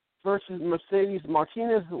versus Mercedes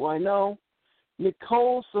Martinez, who I know.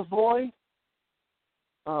 Nicole Savoy,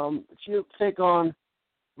 she'll take on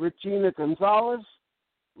Regina Gonzalez.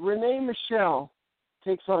 Renee Michelle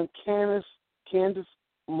takes on Candice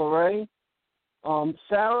LeRae.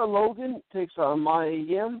 Sarah Logan takes on Maya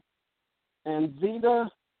Yim. And Vita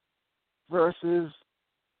versus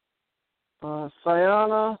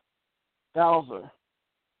Sayana Bowser.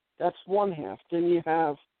 That's one half. Then you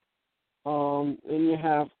have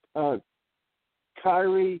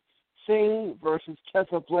Kyrie Singh versus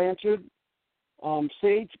Tessa Blanchard.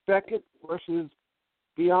 Sage Beckett versus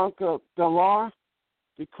Bianca Belair.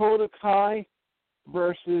 Dakota Kai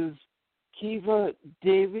versus Kiva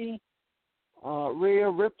Davey. Rhea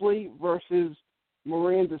Ripley versus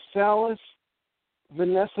Miranda Salas.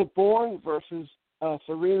 Vanessa Bourne versus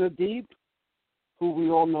Serena Deeb, who we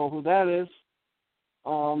all know who that is.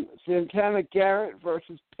 Santana Garrett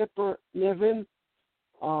versus Pippa Niven.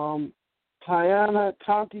 Tiana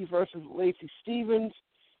Conti versus Lacey Stevens.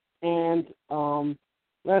 And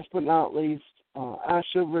last but not least,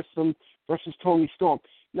 Asha Grissom versus Toni Storm.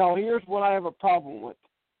 Now, here's what I have a problem with.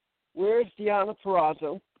 Where's Deonna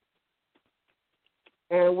Purrazzo?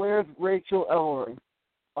 And where's Rachel Ellering?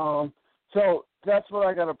 So that's what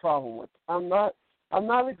I got a problem with. I'm not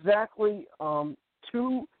exactly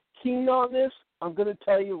too keen on this. I'm going to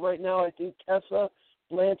tell you right now, I think Tessa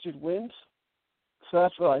Blanchard wins. So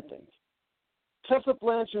that's what I think. Tessa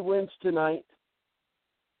Blanchard wins tonight.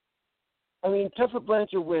 Tessa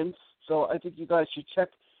Blanchard wins, so I think you guys should check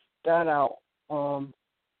that out.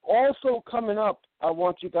 Also coming up, I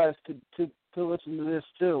want you guys to listen to this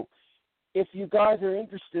too. If you guys are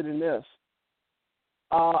interested in this,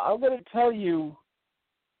 I'm going to tell you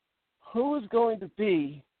who is going to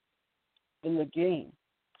be in the game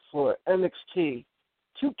for NXT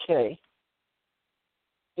 2K18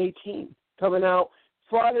 coming out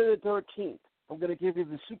Friday the 13th. I'm going to give you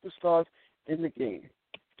the superstars in the game.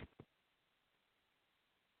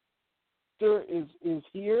 Is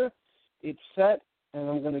here, it's set, and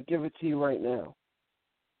I'm going to give it to you right now.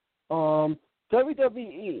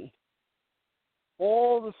 WWE,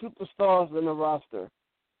 all the superstars in the roster.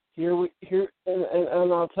 Here,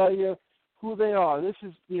 and I'll tell you who they are. This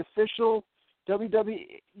is the official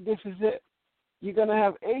WWE. This is it. You're going to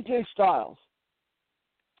have AJ Styles,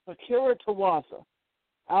 Akira Tozawa,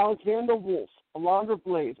 Alexander Wolf, Alundra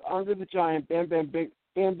Blaze, Andre the Giant, Bam Bam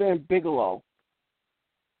Bigelow,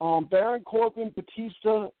 Baron Corbin,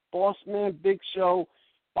 Batista, Bossman, Big Show,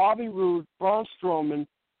 Bobby Roode, Braun Strowman,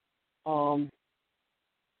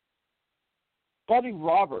 Buddy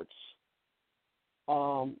Roberts,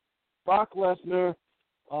 Brock Lesnar,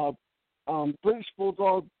 British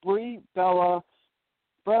Bulldog, Brie Bella,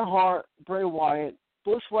 Bret Hart, Bray Wyatt,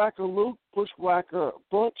 Bushwhacker Luke, Bushwhacker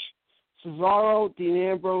Butch, Cesaro, Dean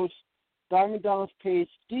Ambrose, Diamond Dallas Page,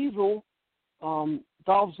 Diesel,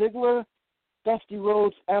 Dolph Ziggler, Dusty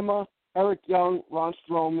Rhodes, Emma, Eric Young,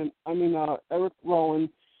 Eric Rowan,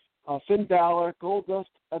 Finn Balor, Goldust,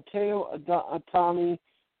 Ateo Atami,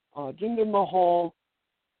 Jinder Mahal,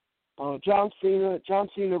 John Cena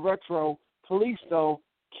Retro, Kalisto,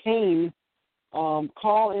 Kane,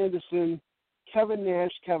 Carl Anderson, Kevin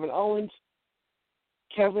Nash, Kevin Owens,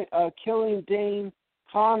 Killian Dane,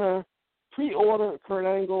 Connor, Pre-Order, Kurt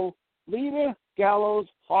Angle, Lita, Gallows,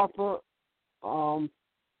 Harper,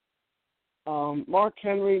 Mark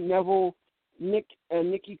Henry, Neville,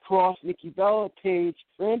 Nikki Cross, Nikki Bella, Paige,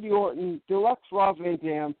 Randy Orton, Deluxe Rob Van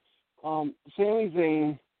Dam, Sami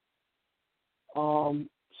Zayn,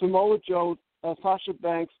 Samoa Joe, Sasha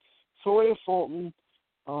Banks, Sawyer Fulton,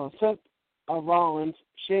 Seth Rollins,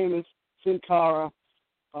 Sheamus, Sin Cara,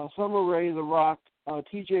 Summer Rae, The Rock,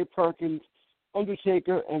 T.J. Perkins,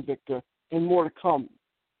 Undertaker, and Victor, and more to come.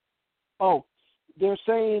 Oh, they're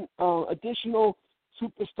saying additional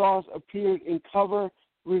superstars appeared in cover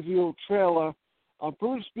reveal trailer.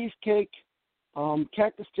 Brutus Beefcake,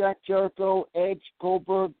 Cactus Jack Jericho, Edge,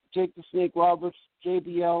 Goldberg, Jake the Snake Roberts,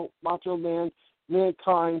 JBL, Macho Man,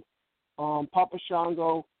 Mankind, Papa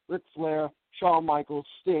Shango, Ric Flair, Shawn Michaels,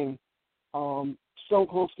 Sting, Stone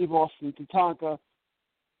Cold Steve Austin, Tatanka,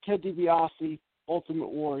 Ted DiBiase, Ultimate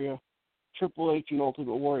Warrior, Triple H, and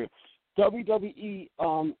Ultimate Warrior. WWE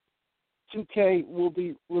 2K will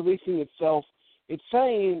be releasing itself, it's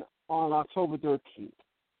saying, on October 13th.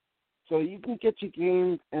 So you can get your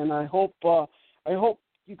game, and I hope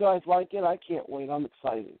you guys like it. I can't wait. I'm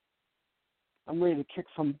excited. I'm ready to kick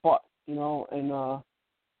some butt, and so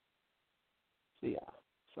yeah.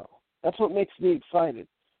 So that's what makes me excited.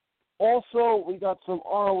 Also, we got some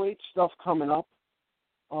ROH stuff coming up.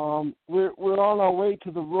 We're on our way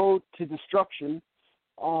to the road to destruction.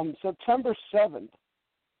 September 7th.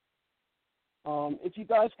 If you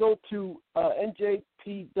guys go to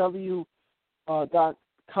njpw.com,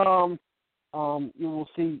 you will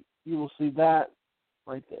see that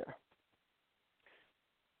right there.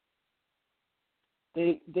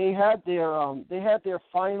 They had their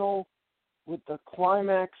final with the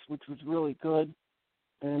climax, which was really good,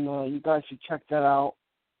 and you guys should check that out.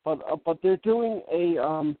 But they're doing a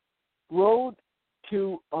road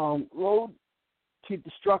to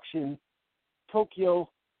destruction, Tokyo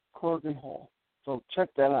Korakuen Hall. So check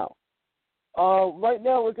that out. Right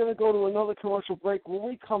now we're going to go to another commercial break. When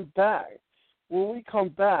we come back,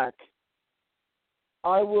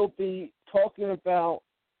 I will be talking about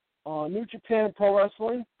New Japan Pro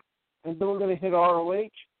Wrestling, and then we're going to hit ROH,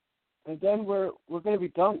 and then we're going to be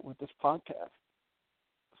done with this podcast.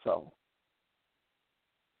 So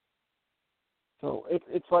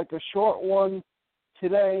it's like a short one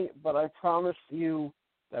today, but I promise you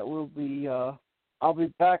that we'll be I'll be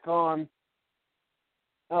back on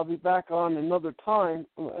another time,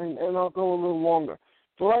 and I'll go a little longer.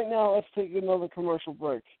 So right now, let's take another commercial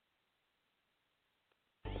break.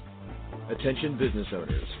 Attention business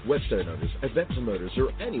owners, website owners, event promoters,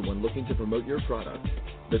 or anyone looking to promote your product.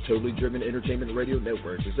 The Totally Driven Entertainment Radio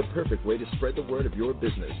Network is the perfect way to spread the word of your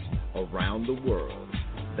business around the world.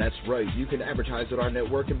 That's right, you can advertise at our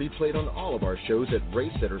network and be played on all of our shows at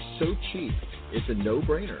rates that are so cheap, it's a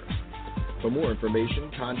no-brainer. For more information,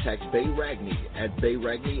 contact Bay Ragney at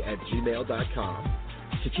bayragney@gmail.com.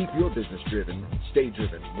 To keep your business driven, stay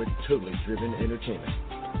driven with Totally Driven Entertainment.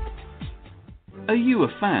 Are you a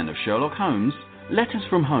fan of Sherlock Holmes? Letters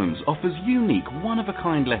from Holmes offers unique,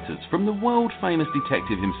 one-of-a-kind letters from the world-famous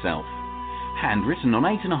detective himself. Handwritten on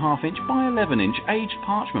 8.5-inch by 11-inch aged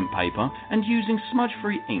parchment paper and using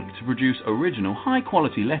smudge-free ink to produce original,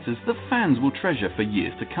 high-quality letters that fans will treasure for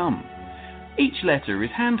years to come. Each letter is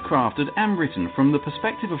handcrafted and written from the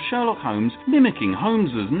perspective of Sherlock Holmes, mimicking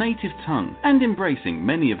Holmes's native tongue and embracing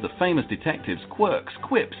many of the famous detective's quirks,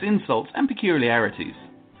 quips, insults, and peculiarities.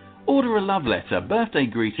 Order a love letter, birthday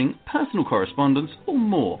greeting, personal correspondence, or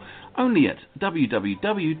more only at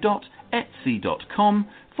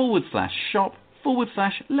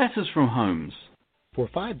www.etsy.com/shop/letters from Holmes. For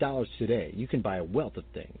 $5 today, you can buy a wealth of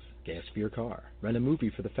things. Gas for your car, rent a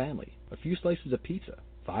movie for the family, a few slices of pizza.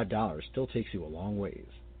 $5 still takes you a long ways.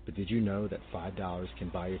 But did you know that $5 can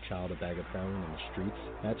buy your child a bag of heroin in the streets?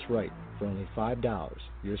 That's right. For only $5,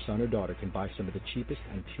 your son or daughter can buy some of the cheapest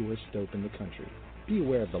and purest dope in the country. Be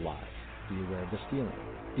aware of the lies. Be aware of the stealing.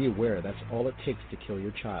 Be aware that's all it takes to kill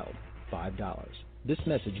your child. $5. This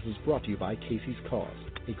message was brought to you by Casey's Cause,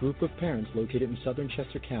 a group of parents located in southern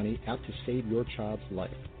Chester County out to save your child's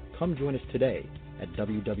life. Come join us today at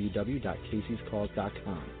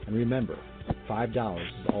www.caseyscause.com. And remember, $5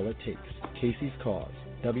 is all it takes. Casey's Cause,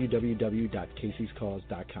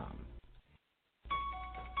 www.caseyscause.com.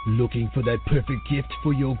 Looking for that perfect gift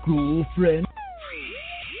for your girlfriend?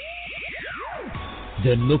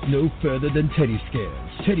 Then look no further than Teddy Scares.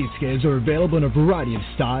 Teddy Scares are available in a variety of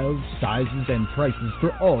styles, sizes, and prices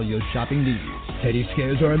for all your shopping needs. Teddy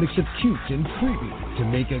Scares are a mix of cute and creepy to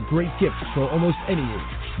make a great gift for almost any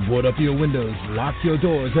age. Board up your windows, lock your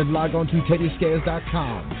doors, and log on to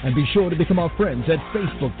TeddyScares.com. And be sure to become our friends at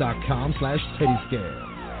Facebook.com/TeddyScares.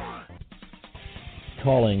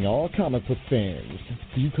 Calling all comic book fans.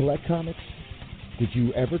 Do you collect comics? Did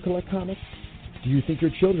you ever collect comics? Do you think your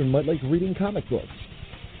children might like reading comic books?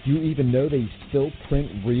 Do you even know they still print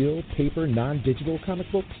real, paper, non-digital comic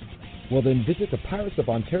books? Well, then visit the Pirates of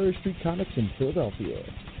Ontario Street Comics in Philadelphia.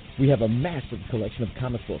 We have a massive collection of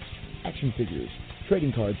comic books, action figures,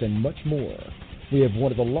 trading cards, and much more. We have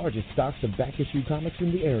one of the largest stocks of back-issue comics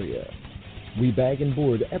in the area. We bag and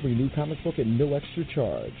board every new comic book at no extra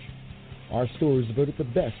charge. Our store is voted the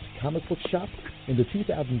best comic book shop in the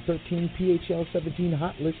 2013 PHL 17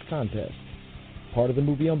 Hot List contest. Part of the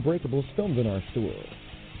movie Unbreakable is filmed in our store.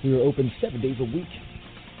 We are open 7 days a week.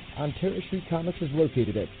 Ontario Street Comics is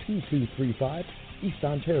located at 2235 East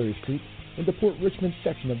Ontario Street in the Port Richmond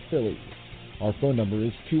section of Philly. Our phone number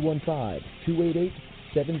is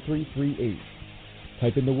 215-288-7338.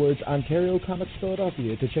 Type in the words Ontario Comics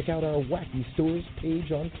Philadelphia to check out our Wacky Stores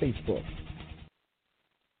page on Facebook.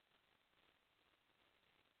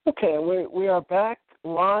 Okay, we are back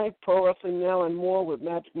live, Pro Wrestling Now and More with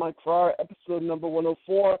Magic Mike Ferrara, episode number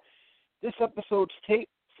 104. This episode's taped,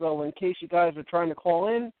 so in case you guys are trying to call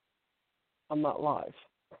in, I'm not live.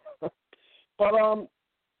 But,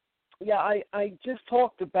 yeah, I just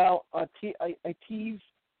talked about, I teased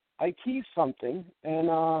something, and,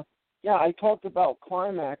 yeah, I talked about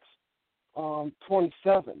Climax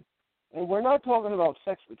 27. And we're not talking about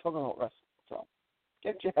sex, we're talking about wrestling. So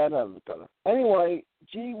get your head out of the gutter. Anyway,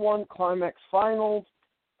 G1 Climax Finals.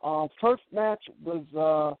 First match was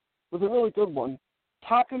a really good one.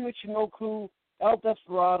 Taka Michinoku, El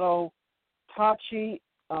Desperado, Tachi,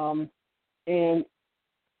 and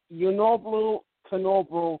Yonobu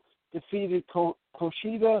Kanobu defeated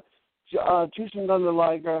Kushida, Jushin Thunder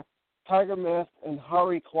Liger, Tiger Mask, and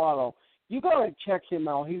Hari Kawato. You gotta check him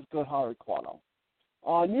out. He's good, Hari Kawato.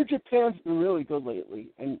 New Japan's been really good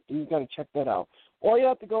lately, and you gotta check that out. All you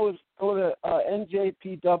have to go is go to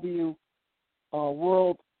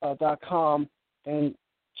njpwworld.com and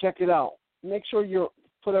check it out. Make sure you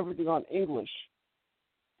put everything on English.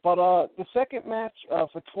 But the second match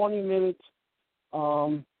for 20 minutes,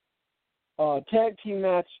 tag team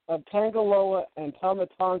match, Tangaloa and Tama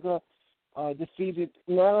Tonga defeated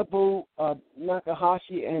Manabu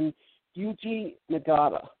Nakahashi and Yuji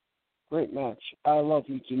Nagata. Great match. I love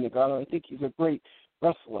Yuji Nagata. I think he's a great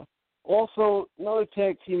wrestler. Also, another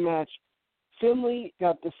tag team match. Finley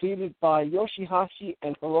got defeated by Yoshihashi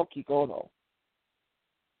and Hiroki Goto.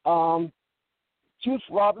 Juice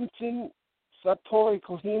Robinson, Satoru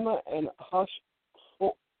Kojima, and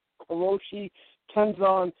Hiroshi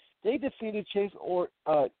Tenzan, they defeated Chase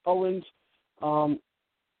Owens,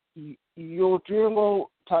 Yujiro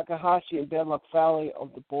Takahashi, and Bad Luck Fale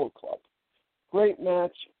of the Bullet Club. Great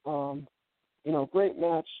match, great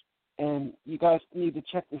match, and you guys need to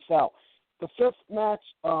check this out. The fifth match,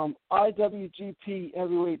 IWGP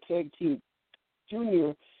Heavyweight Tag Team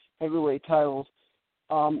Junior Heavyweight titles,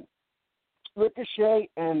 Ricochet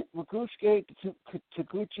and Rikusuke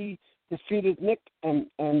Taguchi defeated Nick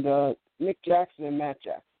Jackson and Matt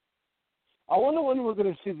Jackson. I wonder when we're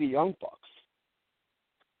going to see the Young Bucks.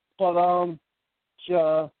 But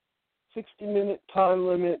 60-minute time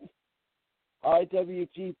limit,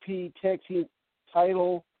 IWGP Tag Team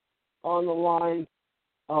title on the line.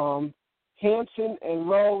 Hanson and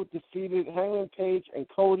Rowe defeated Hangman Page and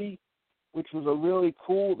Cody, which was a really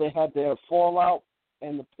cool. They had their fallout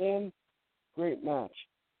and the pin. Great match.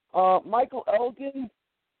 Michael Elgin,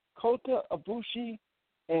 Kota Ibushi,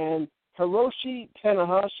 and Hiroshi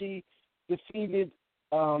Tanahashi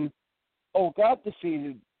got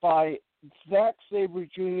defeated by Zack Sabre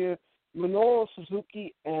Jr., Minoru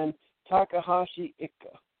Suzuki, and Takahashi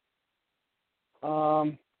Ika.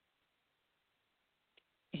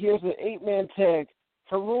 Here's an 8-man tag.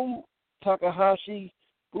 Hiromu Takahashi,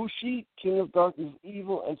 Bushi, King of Darkness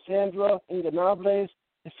Evil, and Sandra Inganables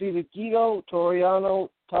defeated Guido, Toriano,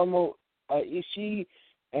 Tomo Ishii,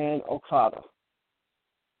 and Okada.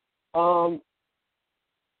 Tetsuya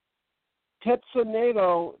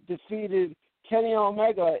Naito defeated Kenny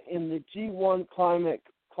Omega in the G1 Climax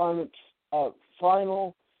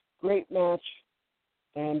final. Great match.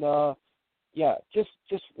 And,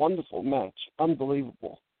 just wonderful match.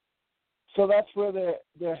 Unbelievable. So that's where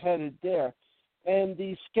they're headed there. And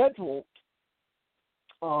the schedule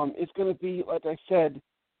is going to be, like I said,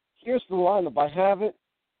 here's the lineup. I have it.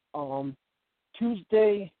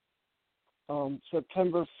 Tuesday,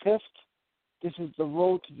 September 5th, this is the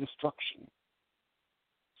Road to Destruction.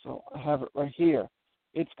 So I have it right here.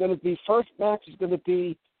 It's going to be, first match is going to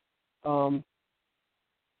be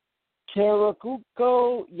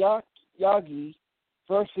Teraguko Yagi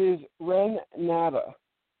versus Ren Nada.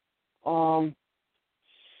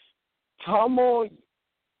 Tomoyoki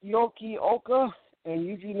Oka and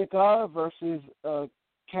Yuji Nagata versus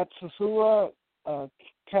Katsumura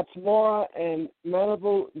and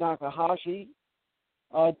Manabu Nakahashi.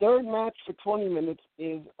 Third match for 20 minutes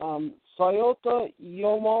is Sayota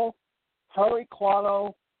Yomo, Hari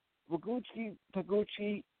Kwado, Waguchi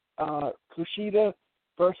Taguchi, Kushida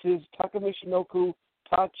versus Takamichinoku,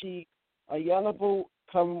 Tachi, Yanabu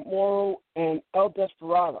Kamoro, and El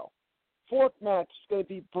Desperado. Fourth match is going to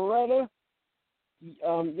be Beretta,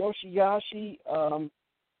 Yoshihashi,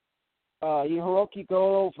 Hiroki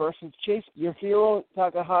Goto versus Chase Yoshiro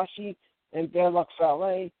Takahashi and Bad Luck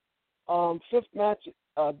Fale. Fifth match,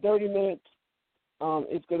 30 minutes,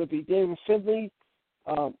 is going to be David Finlay,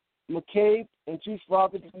 McCabe, and Juice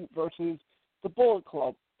Robinson versus the Bullet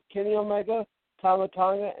Club, Kenny Omega, Tama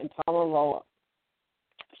Tonga, and Tama Loa.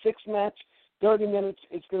 Sixth match, 30 minutes,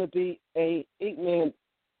 it's going to be a 8-man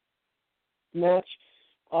match.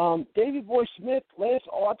 Davey Boy Smith, Lance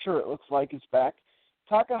Archer, it looks like, is back.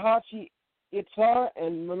 Takahashi Itzar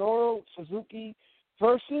and Minoru Suzuki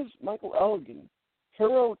versus Michael Elgin,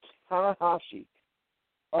 Hiro Tanahashi,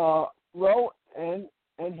 Rowe, and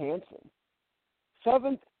Hanson.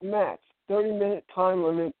 Seventh match, 30-minute time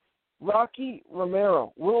limit. Rocky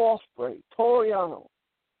Romero, Will Ospreay, Toriano,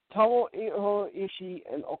 Tomohiro Ishii,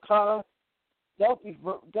 and Okada. They'll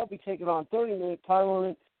be taking on 30-minute time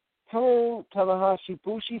limit. Hiromu Tanahashi,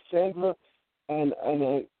 Bushi, Sandra, and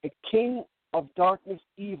a King of Darkness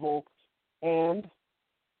Evil, and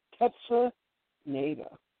Tetsuya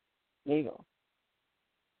Naito.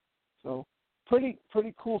 So pretty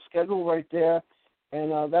cool schedule right there,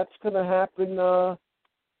 and that's going to happen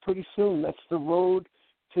pretty soon. That's the Road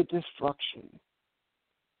to Destruction.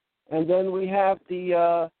 And then we have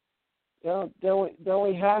the then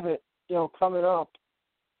we have it coming up.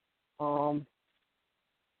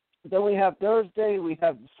 Then we have Thursday, we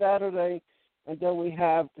have Saturday, and then we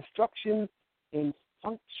have Destruction in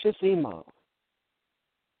Fukushima.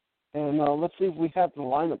 And let's see if we have the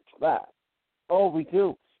lineup for that. Oh, we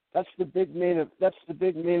do. That's the big main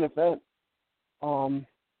event.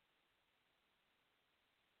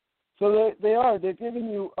 So they're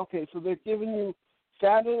giving you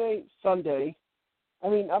Saturday, Sunday.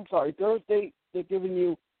 Thursday. They're giving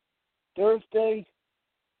you Thursday,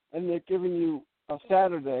 and they're giving you a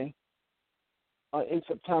Saturday in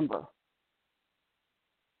September.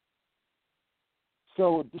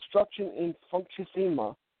 So Destruction in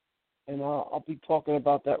Fukushima, and I'll be talking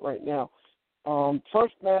about that right now.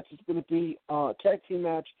 First match is going to be a tag team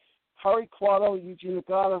match: Hari Kwado, Yuji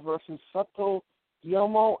Nagata versus Sato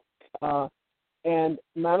Yomo and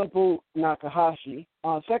Manabu Nakahashi.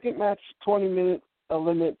 Second match, 20-minute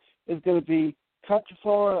limit, is going to be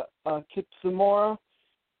Katsura Kitsumura,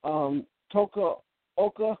 Toka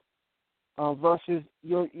Oka versus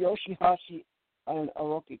Yoshihashi and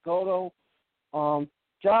Hiroki Goto.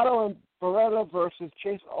 Jado and Beretta versus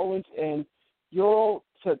Chase Owens and Yoro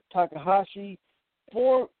Takahashi.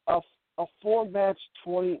 a fourth match,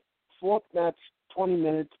 20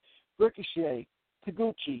 minutes. Ricochet,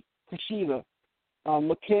 Taguchi, Kushida,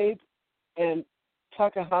 McCabe, and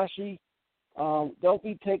Takahashi. They'll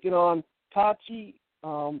be taking on Tachi,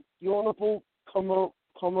 Yonobu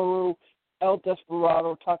Komaru, El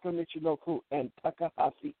Desperado, Taka Michinoku, and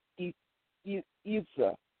Takahashi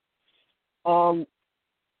Iiza.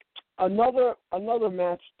 Another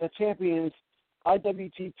match, the champions,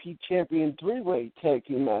 IWGP Champion three-way tag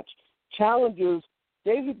team match. Challengers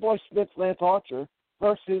Davey Boy Smith, Lance Archer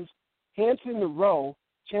versus Hanson the Row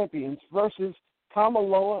champions versus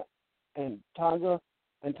Kamaloa and Tama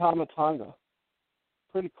Tonga.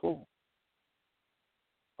 Pretty cool.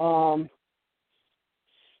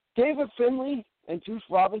 David Finlay and Juice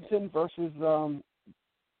Robinson versus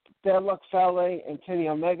Bad Luck Fale and Kenny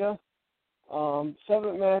Omega.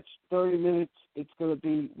 7th match, 30 minutes. It's going to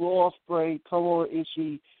be Will Ospreay, Tomohiro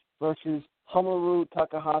Ishii versus Hamaru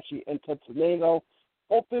Takahashi and Tetsunato.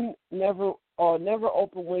 Never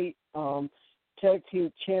open weight tag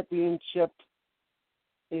team championship.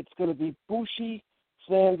 It's going to be Bushi,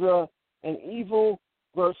 Sandra, and Evil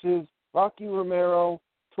versus Rocky Romero,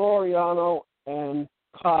 Toriano, and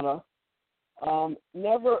Kata.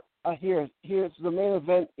 Here's the main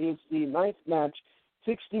event is the 9th match,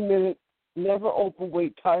 60-minute never open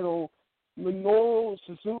weight title, Minoru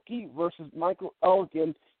Suzuki versus Michael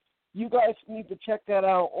Elgin. You guys need to check that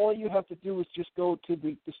out. All you have to do is just go to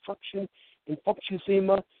the Destruction in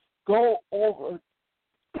Fukushima. Go over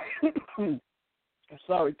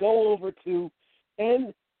to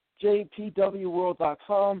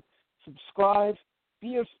njpwworld.com. Subscribe.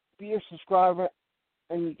 Be a subscriber,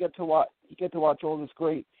 and you get to watch all this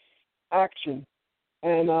great action.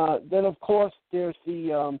 And then of course there's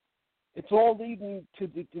the it's all leading to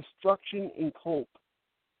the Destruction in Cope.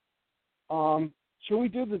 Should we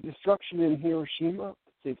do the Destruction in Hiroshima? Let's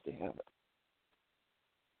see if they have it.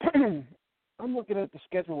 I'm looking at the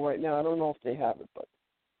schedule right now. I don't know if they have it, but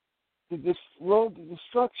the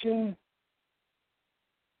Destruction.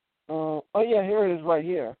 Oh yeah, here it is right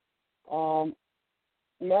here.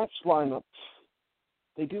 Match lineup.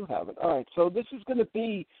 They do have it. All right, so this is going to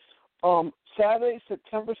be Saturday,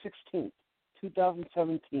 September 16th,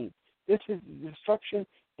 2017. This is the Destruction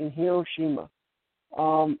in Hiroshima.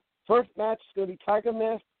 First match is going to be Tiger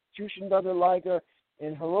Mask, Jushin Thunder Liger,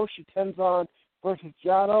 and Hiroshi Tenzan versus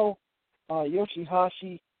Yano,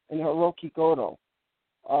 Yoshihashi, and Hiroki Goto.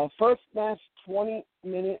 First match,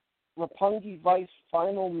 20-minute Roppongi Vice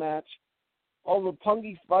final match.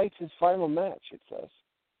 Roppongi Vice's final match, it says.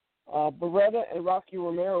 Beretta and Rocky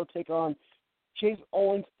Romero take on Chase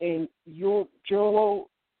Owens and Yujiro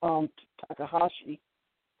Takahashi.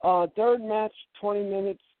 Third match, 20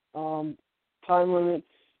 minutes, time limit.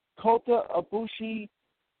 Kota Ibushi,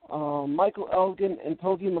 Michael Elgin, and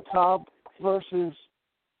Togi Makabe versus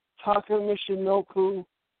Taka Michinoku,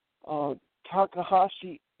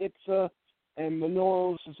 Takahashi Itza, and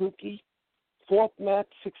Minoru Suzuki. Fourth match,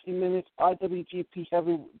 60 minutes, IWGP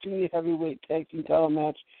Junior Heavyweight Tag Team Title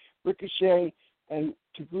match. Ricochet and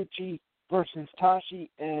Taguchi versus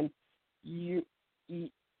Tashi and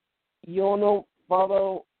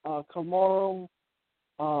Yonobaro Komaro.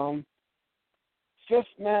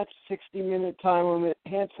 Fifth match, 60-minute time limit.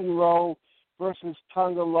 Hanson Rowe versus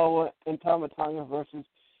Tonga Loa and Tama Tonga versus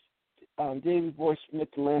Davey Boy Smith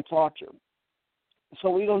and Lance Archer.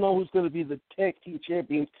 So we don't know who's going to be the tag team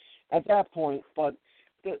champions at that point, but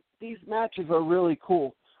these matches are really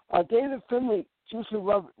cool. David Finlay, Juicy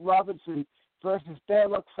Robinson versus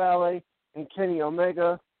Bad Luck Fale and Kenny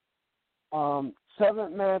Omega.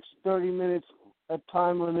 7th match, 30 minutes at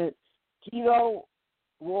time limit. Keto,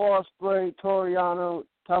 Will Ospreay, Toriano,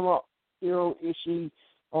 Tomohiro Ishii,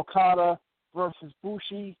 Okada versus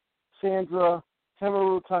Bushi, Sandra,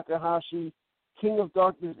 Hikaru Takahashi, King of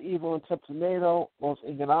Darkness, Evil, and Tetsunato, Los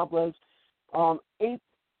Ingobernables.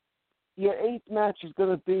 Your 8th match is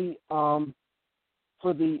going to be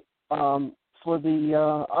for the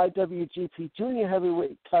IWGP Junior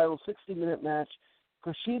Heavyweight Title 60-minute match.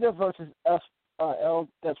 Kushida versus El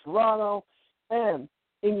Desperado, and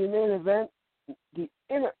in your main event, the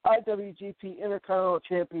IWGP Intercontinental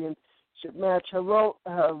Championship match,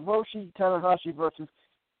 Hiroshi Tanahashi versus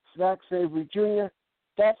Zack Sabre Jr.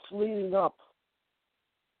 That's leading up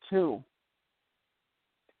to.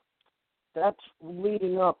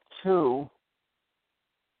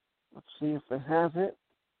 Let's see if it has it.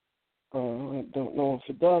 I don't know if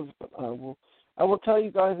it does, but I will tell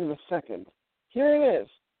you guys in a second. Here it is.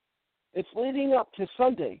 It's leading up to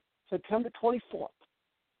Sunday, September 24th.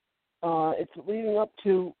 It's leading up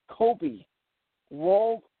to Kobe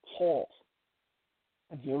World Hall.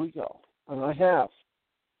 And here we go. And I have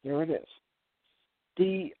Here it is.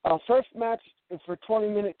 The first match is for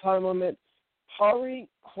 20-minute time limit. Hari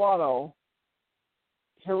Kwado,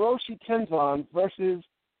 Hiroshi Tenzan versus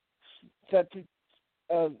Satoya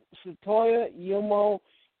Yumo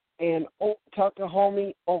and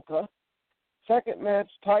Takahumi Oka. Second match,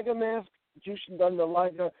 Tiger Mask, Jushin Thunder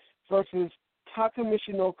Liger versus Taka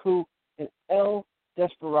Michinoku and El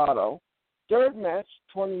Desperado. Third match,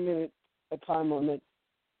 20-minute time limit,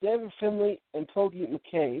 David Finlay and Togi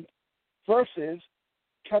McCabe versus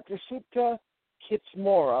Katsushika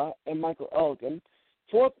Kitsumura and Michael Elgin.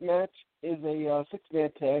 Fourth match is a six-man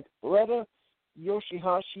tag, Beretta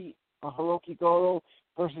Yoshihashi Hiroki Goto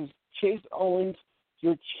versus Chase Owens,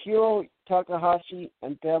 Yoichiro Takahashi,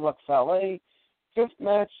 and Bad Luck Fale. Fifth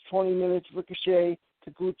match, 20 minutes, Ricochet,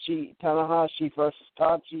 Taguchi Tanahashi versus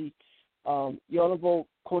Tachi, Yonobu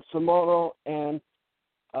Kotsumoto, and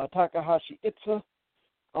Takahashi Itza.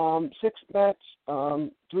 Sixth match,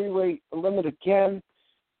 three-way limit again.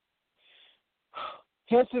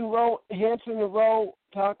 Hanson Rowe,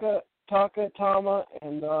 Taka Tama,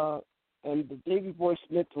 and the Davey Boy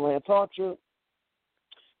Smith to Lance Archer.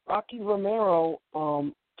 Rocky Romero,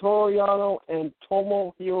 Toru Yano, and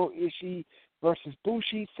Tomohiro Ishii versus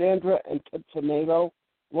Bushi, Sandra, and Tetsunato,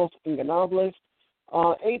 Los Ingobernables.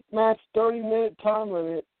 Eighth match, 30-minute time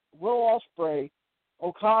limit, Will Ospreay,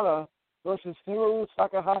 Okada versus Hiromu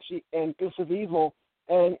Takahashi and Fist of Evil.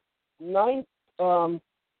 And ninth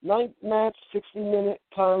match, 60-minute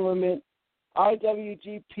time limit,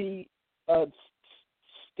 IWGP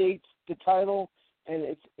states the title,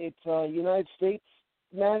 and it's a United States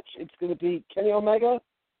match. It's going to be Kenny Omega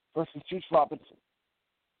versus Juice Robinson.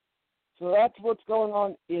 So that's what's going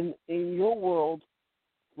on in your world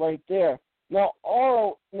right there. Now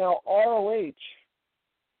ROH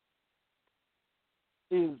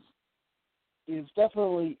is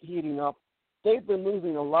definitely heating up. They've been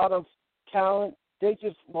losing a lot of talent. They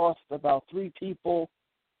just lost about 3 people,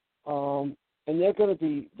 and they're going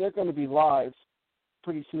to be live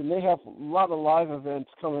pretty soon. They have a lot of live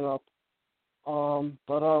events coming up.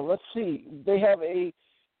 But let's see. They have a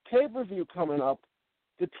pay-per-view coming up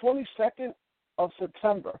the 22nd of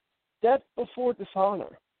September. That's before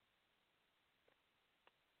Dishonor.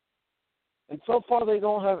 And so far they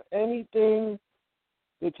don't have anything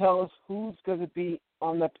to tell us who's going to be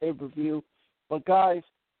on that pay-per-view. But guys,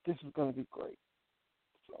 this is going to be great.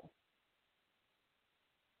 So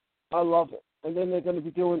I love it. And then they're going to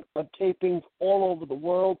be doing tapings all over the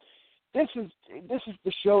world. This is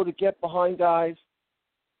the show to get behind, guys.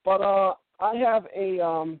 But I have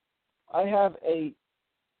a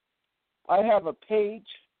page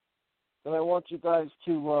that I want you guys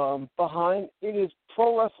to behind. It is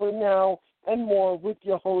Pro Wrestling Now and More with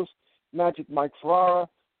your host, Magic Mike Ferrara.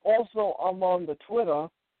 Also, I'm on the Twitter,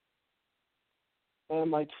 and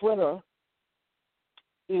my Twitter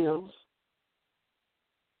is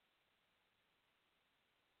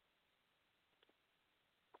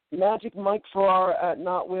Magic Mike Ferrara at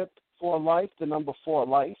NotWhip for Life, the number 4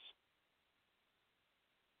 Life.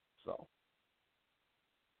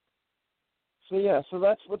 So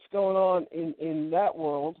that's what's going on in that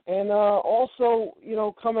world. And also,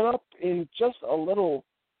 coming up in just a little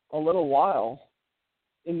while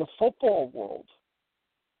in the football world.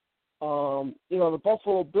 The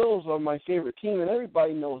Buffalo Bills are my favorite team, and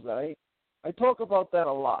everybody knows that. I talk about that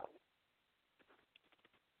a lot.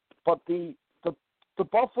 But the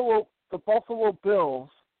Buffalo Bills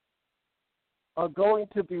are going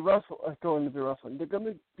to be wrestling.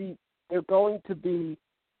 They're going to be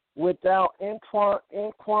without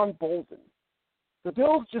Anquan Bolden. The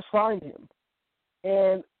Bills just signed him.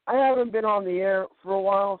 And I haven't been on the air for a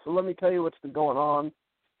while, so let me tell you what's been going on.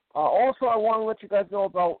 Also, I want to let you guys know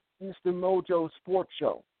about Mr. Mojo's sports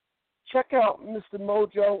show. Check out Mr.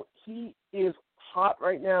 Mojo. He is hot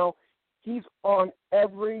right now. He's on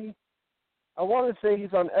every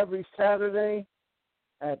Saturday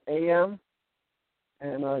at AM,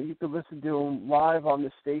 and you can listen to him live on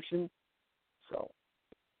the station. So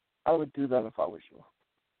I would do that if I was you.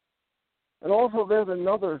 And also, there's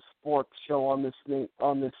another sports show on this thing.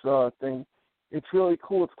 It's really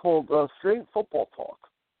cool. It's called Straight Football Talk,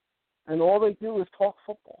 and all they do is talk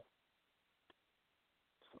football.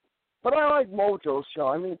 But I like Mojo's show.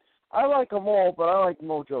 I mean, I like them all, but I like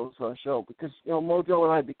Mojo's show because Mojo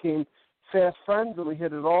and I became fast friends, and we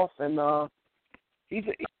hit it off. And he's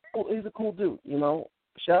a cool dude.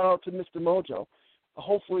 Shout out to Mr. Mojo.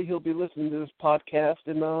 Hopefully, he'll be listening to this podcast,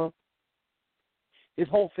 and his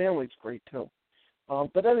whole family's great too.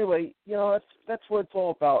 But anyway, that's what it's all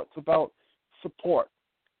about. It's about support.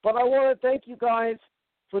 But I want to thank you guys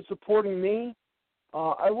for supporting me.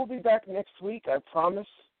 I will be back next week, I promise.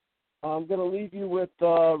 I'm going to leave you with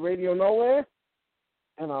Radio Nowhere,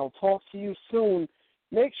 and I'll talk to you soon.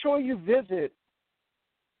 Make sure you visit.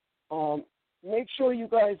 Make sure you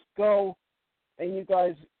guys go and you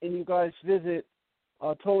guys visit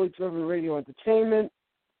Totally Driven Radio Entertainment.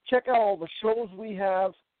 Check out all the shows we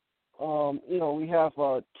have. We have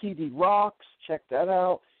TD Rocks. Check that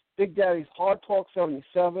out. Big Daddy's Hard Talk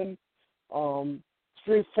 77.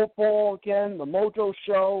 Street Football again. The Mojo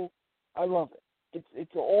Show. I love it.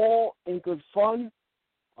 It's all in good fun.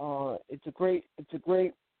 It's a great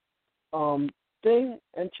thing,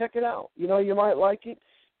 and check it out. You might like it.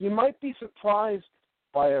 You might be surprised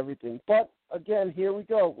by everything. But again, here we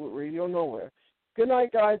go with Radio Nowhere. Good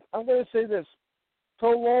night, guys. I'm going to say this: so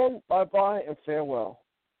long, bye-bye, and farewell.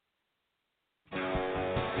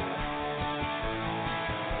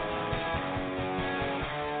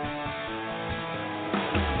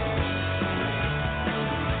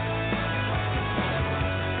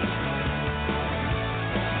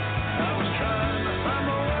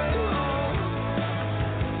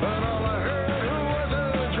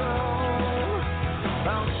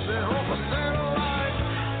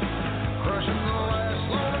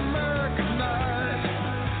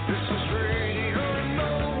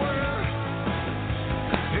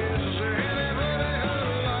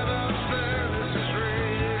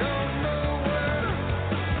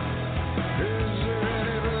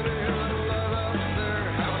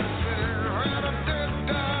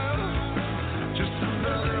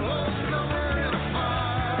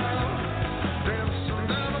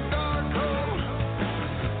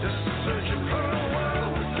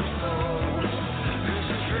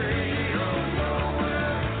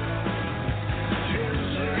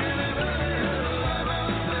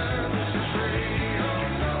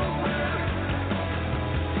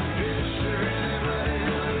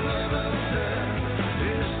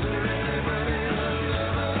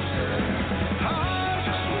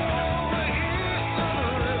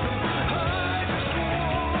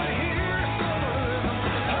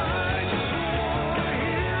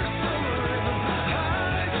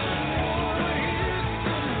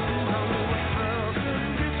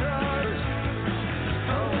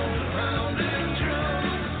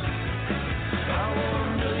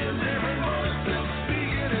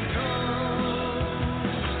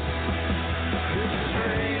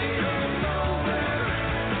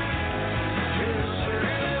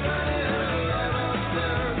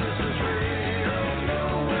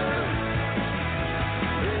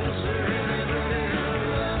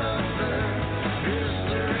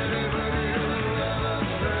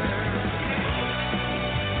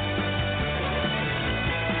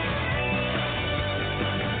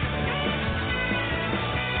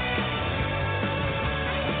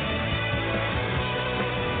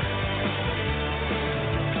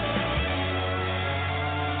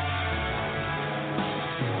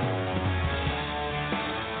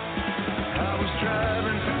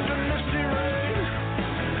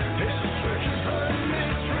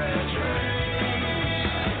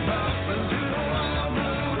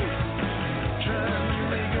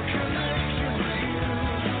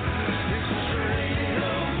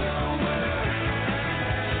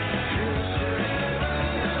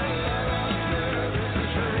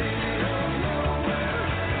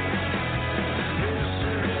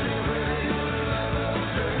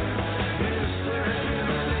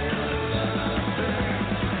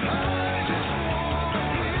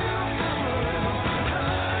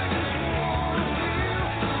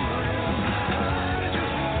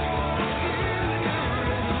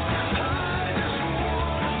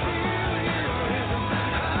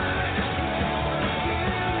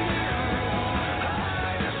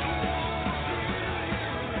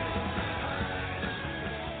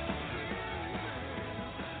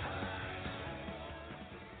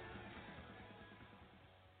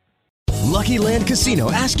 Lucky Land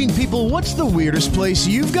Casino, asking people, what's the weirdest place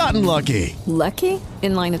you've gotten lucky? Lucky?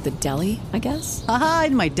 In line at the deli, I guess? Aha,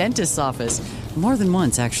 in my dentist's office. More than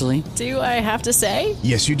once, actually. Do I have to say?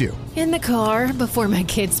 Yes, you do. In the car before my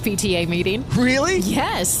kids' PTA meeting. Really?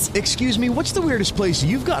 Yes. Excuse me, what's the weirdest place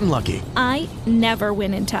you've gotten lucky? I never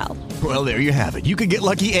win and tell. Well, there you have it. You can get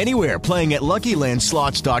lucky anywhere, playing at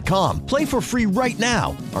LuckyLandSlots.com. Play for free right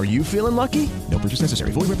now. Are you feeling lucky? No purchase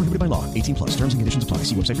necessary. Void where prohibited by law. 18+. Terms and conditions apply.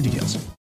 See website for details.